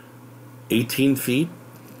 18 feet,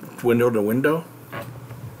 window to window.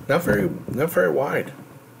 Not very wide.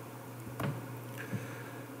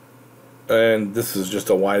 And this is just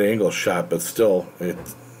a wide angle shot, but still,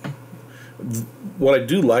 what I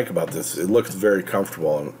do like about this, it looks very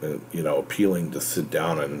comfortable and appealing to sit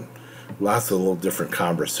down, and lots of little different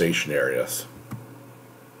conversation areas.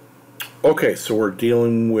 Okay, so we're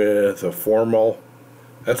dealing with a formal.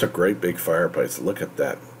 That's a great big fireplace. Look at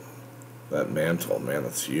that mantle, man.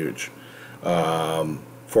 That's huge.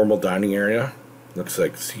 Formal dining area. Looks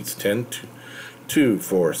like seats 10, 2,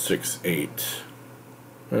 4, 6, 8.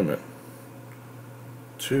 Wait a minute.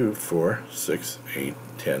 2, 4, 6, 8,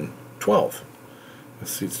 10, 12.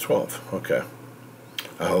 This seat's 12. Okay.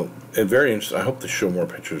 Very interesting. I hope they show more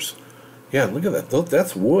pictures. Yeah, look at that.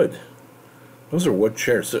 That's wood. Those are wood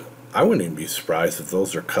chairs. I wouldn't even be surprised if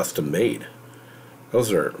those are custom made.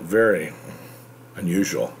 Those are very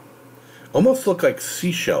unusual. Almost look like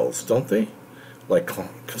seashells, don't they? Like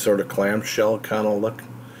sort of clamshell kind of look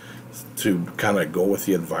to kind of go with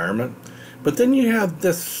the environment. But then you have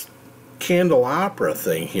this candelabra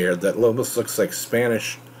thing here that almost looks like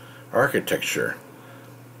Spanish architecture.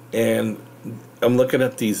 And I'm looking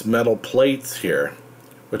at these metal plates here,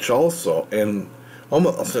 which also, and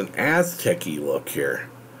almost an Aztec-y look here.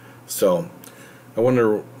 So I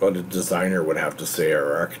wonder what a designer would have to say,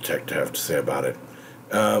 or architect have to say about it.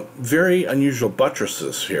 Very unusual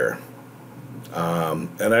buttresses here.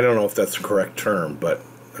 And I don't know if that's the correct term, but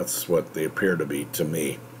that's what they appear to be to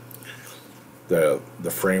me. The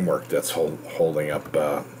framework that's holding up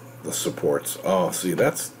the supports. Oh, see,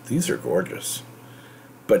 these are gorgeous.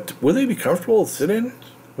 But would they be comfortable to sit in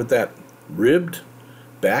with that ribbed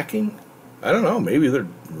backing? I don't know. Maybe they're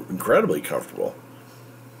incredibly comfortable.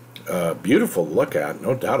 Beautiful to look at,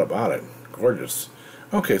 no doubt about it. Gorgeous.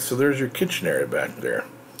 Okay, so there's your kitchen area back there.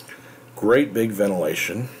 Great big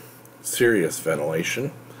ventilation. Serious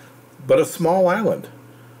ventilation. But a small island.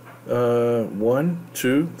 One,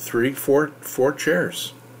 two, three, four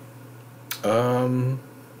chairs. Don't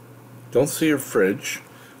see a fridge.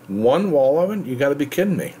 One wall oven? You gotta be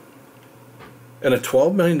kidding me. In a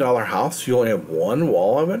 $12 million house, you only have one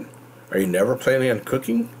wall oven? Are you never planning on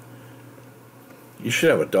cooking? You should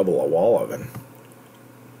have a double wall oven.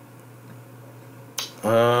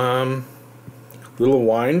 Little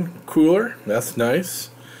wine cooler. That's nice.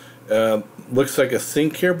 Looks like a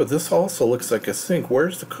sink here, but this also looks like a sink.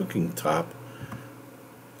 Where's the cooking top?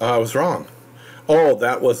 I was wrong. Oh,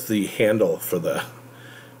 that was the handle for the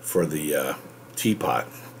teapot.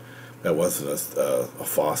 That wasn't a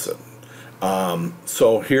faucet.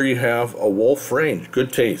 So here you have a Wolf range.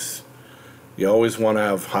 Good taste. You always want to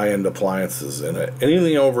have high-end appliances in it.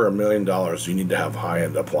 Anything over $1 million, you need to have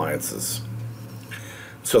high-end appliances.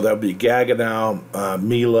 So that would be Gaggenau,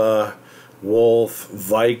 Miele, Wolf,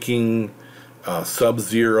 Viking,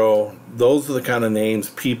 Sub-Zero. Those are the kind of names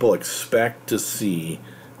people expect to see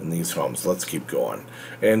in these homes. Let's keep going.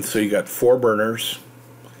 And so you got 4 burners,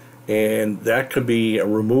 and that could be a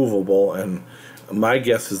removable, and my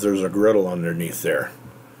guess is there's a griddle underneath there.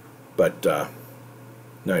 But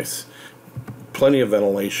nice. Plenty of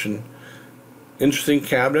ventilation. Interesting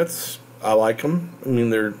cabinets. I like them. I mean,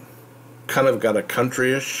 they're kind of got a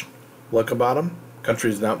country-ish look about them.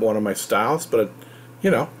 Country's not one of my styles, but you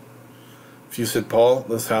know, if you said, Paul,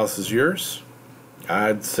 this house is yours,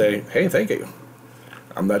 I'd say, hey, thank you.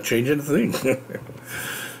 I'm not changing a thing.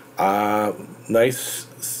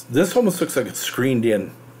 Nice. This almost looks like it's screened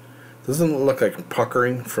in. Doesn't it look like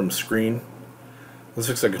puckering from screen? This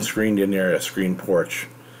looks like it's screened in area, screen porch.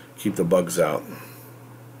 Keep the bugs out.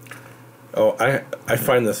 Oh, I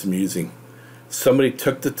find this amusing. Somebody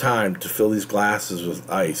took the time to fill these glasses with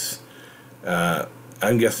ice.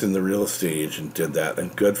 I'm guessing the real estate agent did that,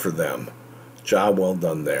 and good for them. Job well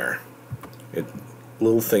done there.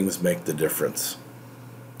 Little things make the difference.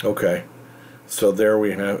 Okay, so there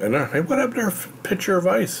we have. And what happened to our pitcher of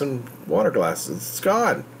ice and water glasses? It's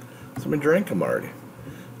gone. Somebody drank them already.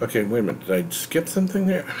 Okay, wait a minute. Did I skip something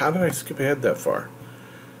there? How did I skip ahead that far?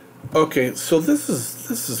 Okay, so this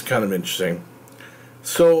is kind of interesting.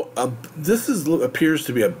 So this appears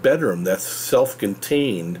to be a bedroom that's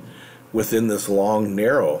self-contained within this long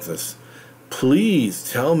narrow. Please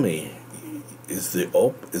tell me, is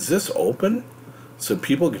this open so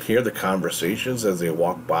people can hear the conversations as they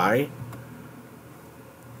walk by?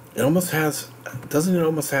 It almost doesn't it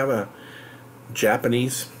almost have a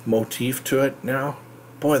Japanese motif to it now?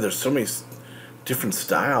 Boy, there's so many different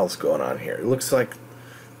styles going on here. It looks like,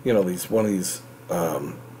 you know, it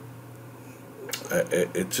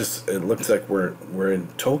looks like we're in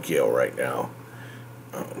Tokyo right now.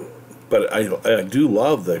 But I do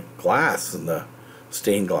love the glass and the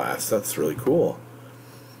stained glass. That's really cool.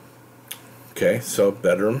 Okay, so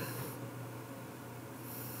bedroom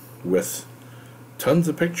with tons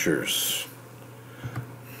of pictures.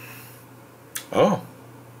 Oh,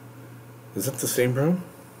 is that the same room?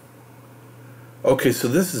 Okay, so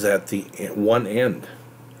this is at the one end,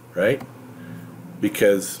 right?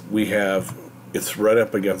 Because it's right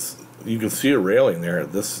up against, you can see a railing there.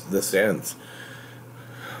 This ends.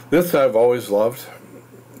 This I've always loved.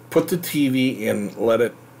 Put the TV in, let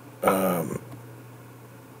it,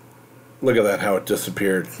 look at that, how it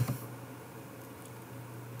disappeared.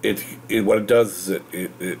 What it does is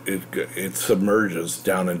it submerges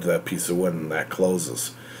down into that piece of wood, and that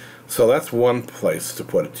closes. So that's one place to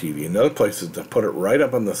put a TV. Another place is to put it right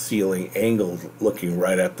up on the ceiling, angled, looking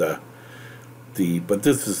right at the but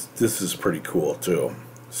this is pretty cool too.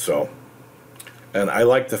 So, and I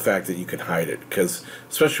like the fact that you can hide it, because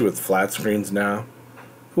especially with flat screens now,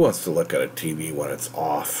 who wants to look at a TV when it's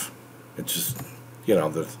off? It's just, you know,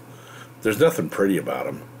 there's nothing pretty about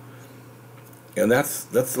them. And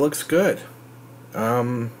that looks good.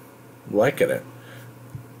 Liking it.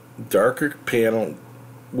 Darker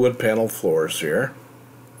wood panel floors here.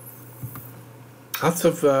 Lots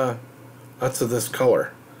of this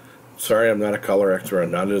color. Sorry, I'm not a color expert.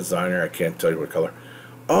 I'm not a designer. I can't tell you what color.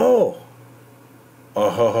 Oh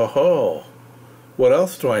ho. What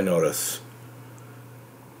else do I notice?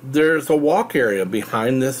 There's a walk area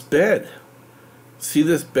behind this bed. See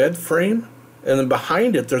this bed frame? And then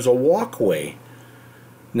behind it, there's a walkway.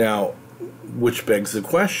 Now, which begs the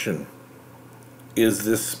question: is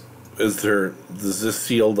this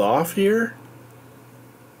sealed off here?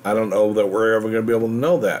 I don't know that we're ever going to be able to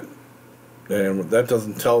know that. And that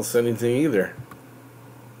doesn't tell us anything either.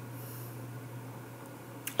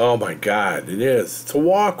 Oh my God, it is. It's a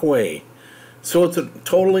walkway. So it's a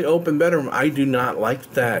totally open bedroom. I do not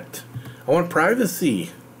like that. I want privacy.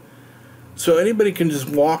 So anybody can just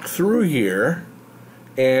walk through here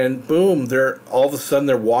and boom, they're all of a sudden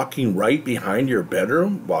they're walking right behind your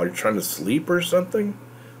bedroom while you're trying to sleep or something.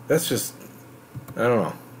 That's just, I don't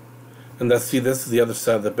know. And this is the other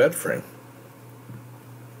side of the bed frame.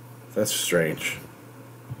 That's strange.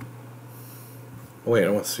 Wait, I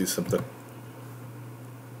want to see something.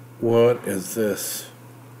 What is this?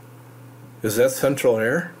 Is that central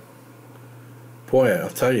air? Boy, I'll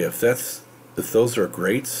tell you, if those are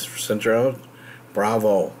grates for central air,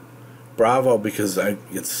 bravo. Bravo, because I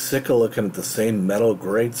get sick of looking at the same metal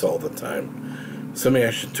grates all the time. Somebody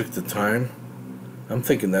actually took the time. I'm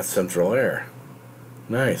thinking that's central air.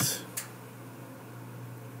 Nice.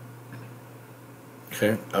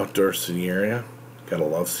 Okay, outdoor sitting area. Got a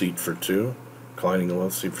love seat for two. Reclining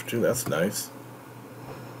love seat for two. That's nice.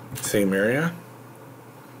 Same area.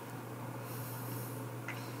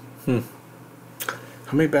 How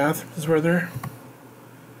many bathrooms were there?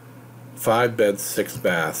 5 beds, 6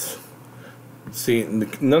 baths. See,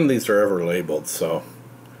 none of these are ever labeled, so.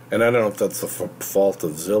 And I don't know if that's the fault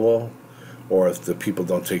of Zillow or if the people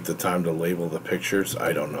don't take the time to label the pictures.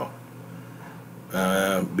 I don't know.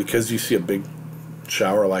 Because you see a big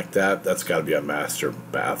shower like that, that's got to be a master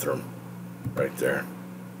bathroom right there.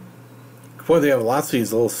 Boy, they have lots of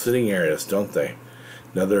these little sitting areas, don't they?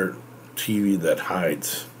 Another TV that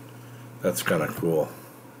hides. That's kind of cool.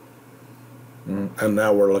 And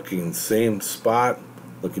now we're looking in the same spot.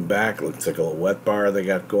 Looking back, looks like a little wet bar they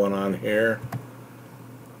got going on here.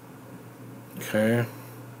 Okay.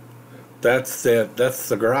 That's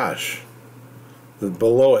the garage.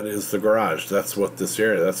 Below it is the garage. That's what this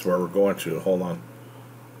area, that's where we're going to. Hold on.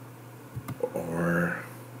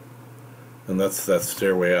 And that's that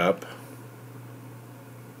stairway up.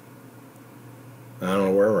 I don't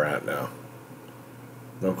know where we're at now.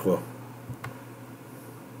 No clue.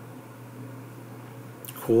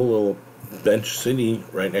 Cool little bench city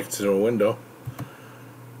right next to the window.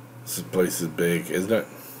 This place is big, isn't it?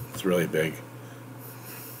 It's really big.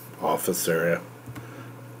 Office area.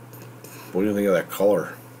 What do you think of that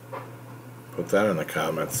color? Put that in the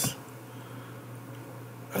comments.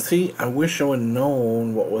 See, I wish I would have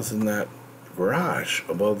known what was in that garage,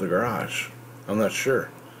 above the garage. I'm not sure.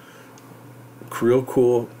 Real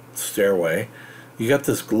cool stairway. You got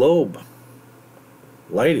this globe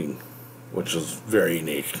lighting, which is very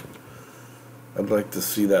unique. I'd like to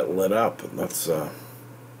see that lit up. That's I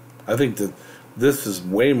think that this is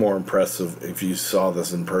way more impressive. If you saw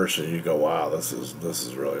this in person, you go, wow, this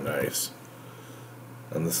is really nice.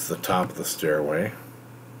 And this is the top of the stairway,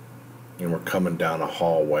 and we're coming down a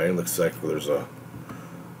hallway. Looks like there's a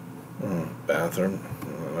bathroom.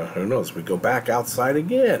 Who knows? We go back outside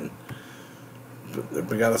again.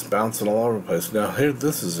 We got us bouncing all over the place. Now here,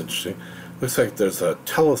 this is interesting. Looks like there's a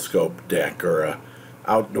telescope deck or a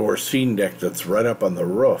outdoor scene deck that's right up on the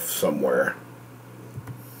roof somewhere.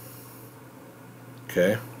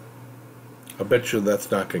 Okay. I bet you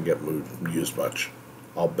that's not going to get used much.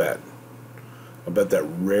 I'll bet. I bet that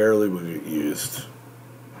rarely will get used.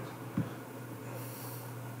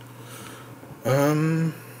 I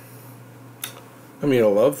mean, I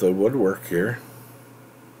love the woodwork here.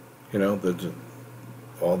 You know,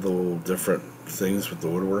 all the little different things with the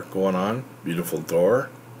woodwork going on. Beautiful door.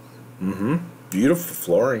 Beautiful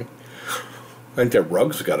flooring. I think that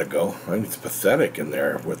rug's got to go. I think it's pathetic in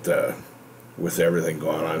there with everything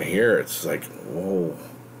going on here. It's like, whoa,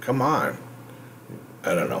 come on.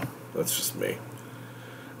 I don't know. That's just me.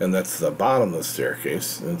 And that's the bottom of the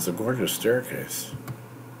staircase. And it's a gorgeous staircase.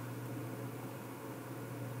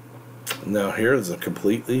 Now here is a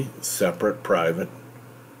completely separate private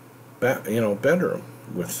bedroom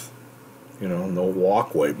with, no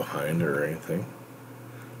walkway behind it or anything.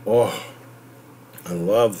 Oh, I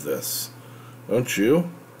love this. Don't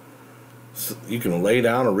you? So you can lay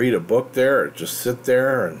down and read a book there or just sit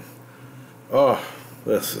there and, oh,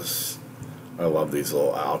 I love these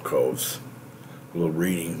little alcoves. A little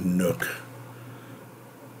reading nook.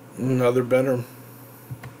 Another bedroom.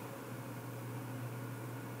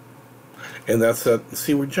 And that's that.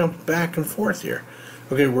 See, we jump back and forth here.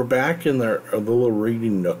 Okay, we're back in the little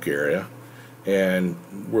reading nook area, and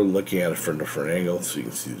we're looking at it from different angles so you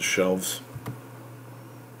can see the shelves.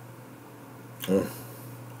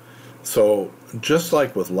 So, just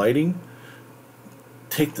like with lighting,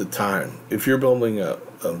 take the time. If you're building a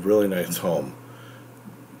really nice home,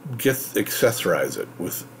 accessorize it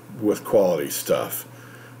with quality stuff.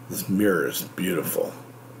 This mirror is beautiful,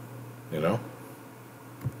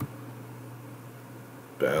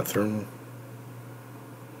 Bathroom,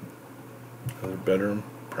 another bedroom,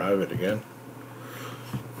 private again.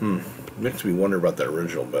 Makes me wonder about that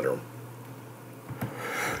original bedroom.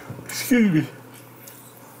 Excuse me.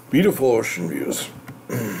 Beautiful ocean views.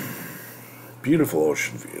 Beautiful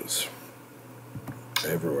ocean views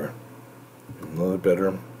everywhere. Another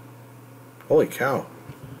bedroom. Holy cow.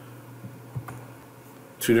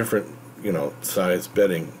 Two different, size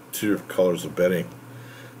bedding, two different colors of bedding.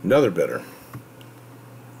 Another bedroom.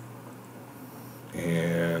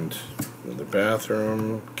 And another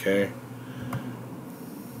bathroom. Okay.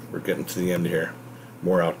 We're getting to the end here.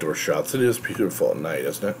 More outdoor shots. It is beautiful at night,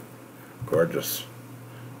 isn't it? Gorgeous.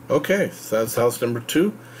 Okay, so that's house number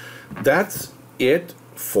 2. That's it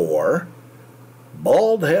for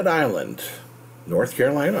Bald Head Island, North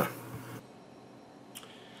Carolina.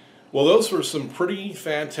 Well, those were some pretty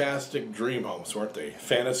fantastic dream homes, weren't they?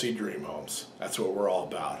 Fantasy dream homes. That's what we're all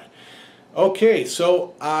about. Okay,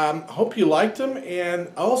 so hope you liked them, and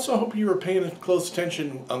I also hope you were paying close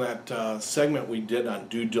attention on that segment we did on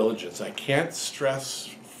due diligence. I can't stress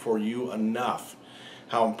for you enough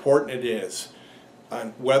how important it is.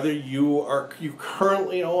 Whether you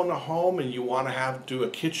currently own a home and you want to do a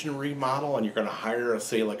kitchen remodel, and you're going to hire,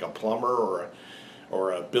 say, like a plumber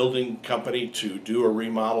or a building company to do a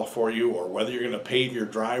remodel for you, or whether you're going to pave your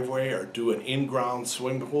driveway or do an in-ground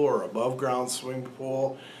swimming pool or above-ground swimming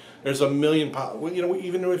pool, there's a million,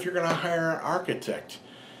 even if you're going to hire an architect,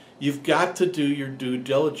 you've got to do your due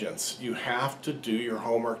diligence. You have to do your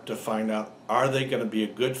homework to find out, are they going to be a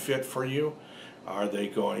good fit for you? Are they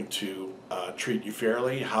going to treat you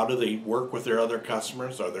fairly? How do they work with their other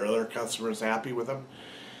customers? Are their other customers happy with them?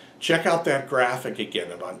 Check out that graphic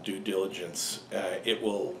again about due diligence. It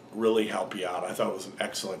will really help you out. I thought it was an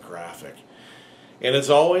excellent graphic. And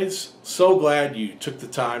as always, so glad you took the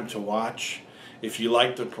time to watch. If you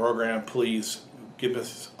liked the program, please give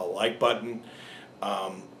us a like button.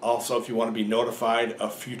 Also, if you want to be notified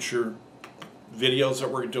of future videos that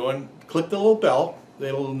we're doing, click the little bell.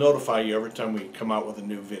 It'll notify you every time we come out with a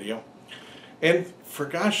new video. And for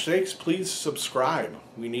gosh sakes, please subscribe.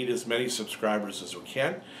 We need as many subscribers as we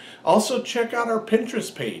can. Also, check out our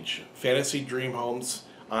Pinterest page, Fantasy Dream Homes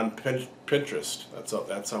on Pinterest.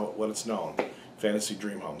 That's what it's known, Fantasy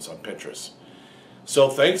Dream Homes on Pinterest. So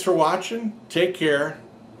thanks for watching. Take care.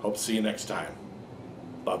 Hope to see you next time.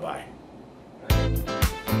 Bye-bye.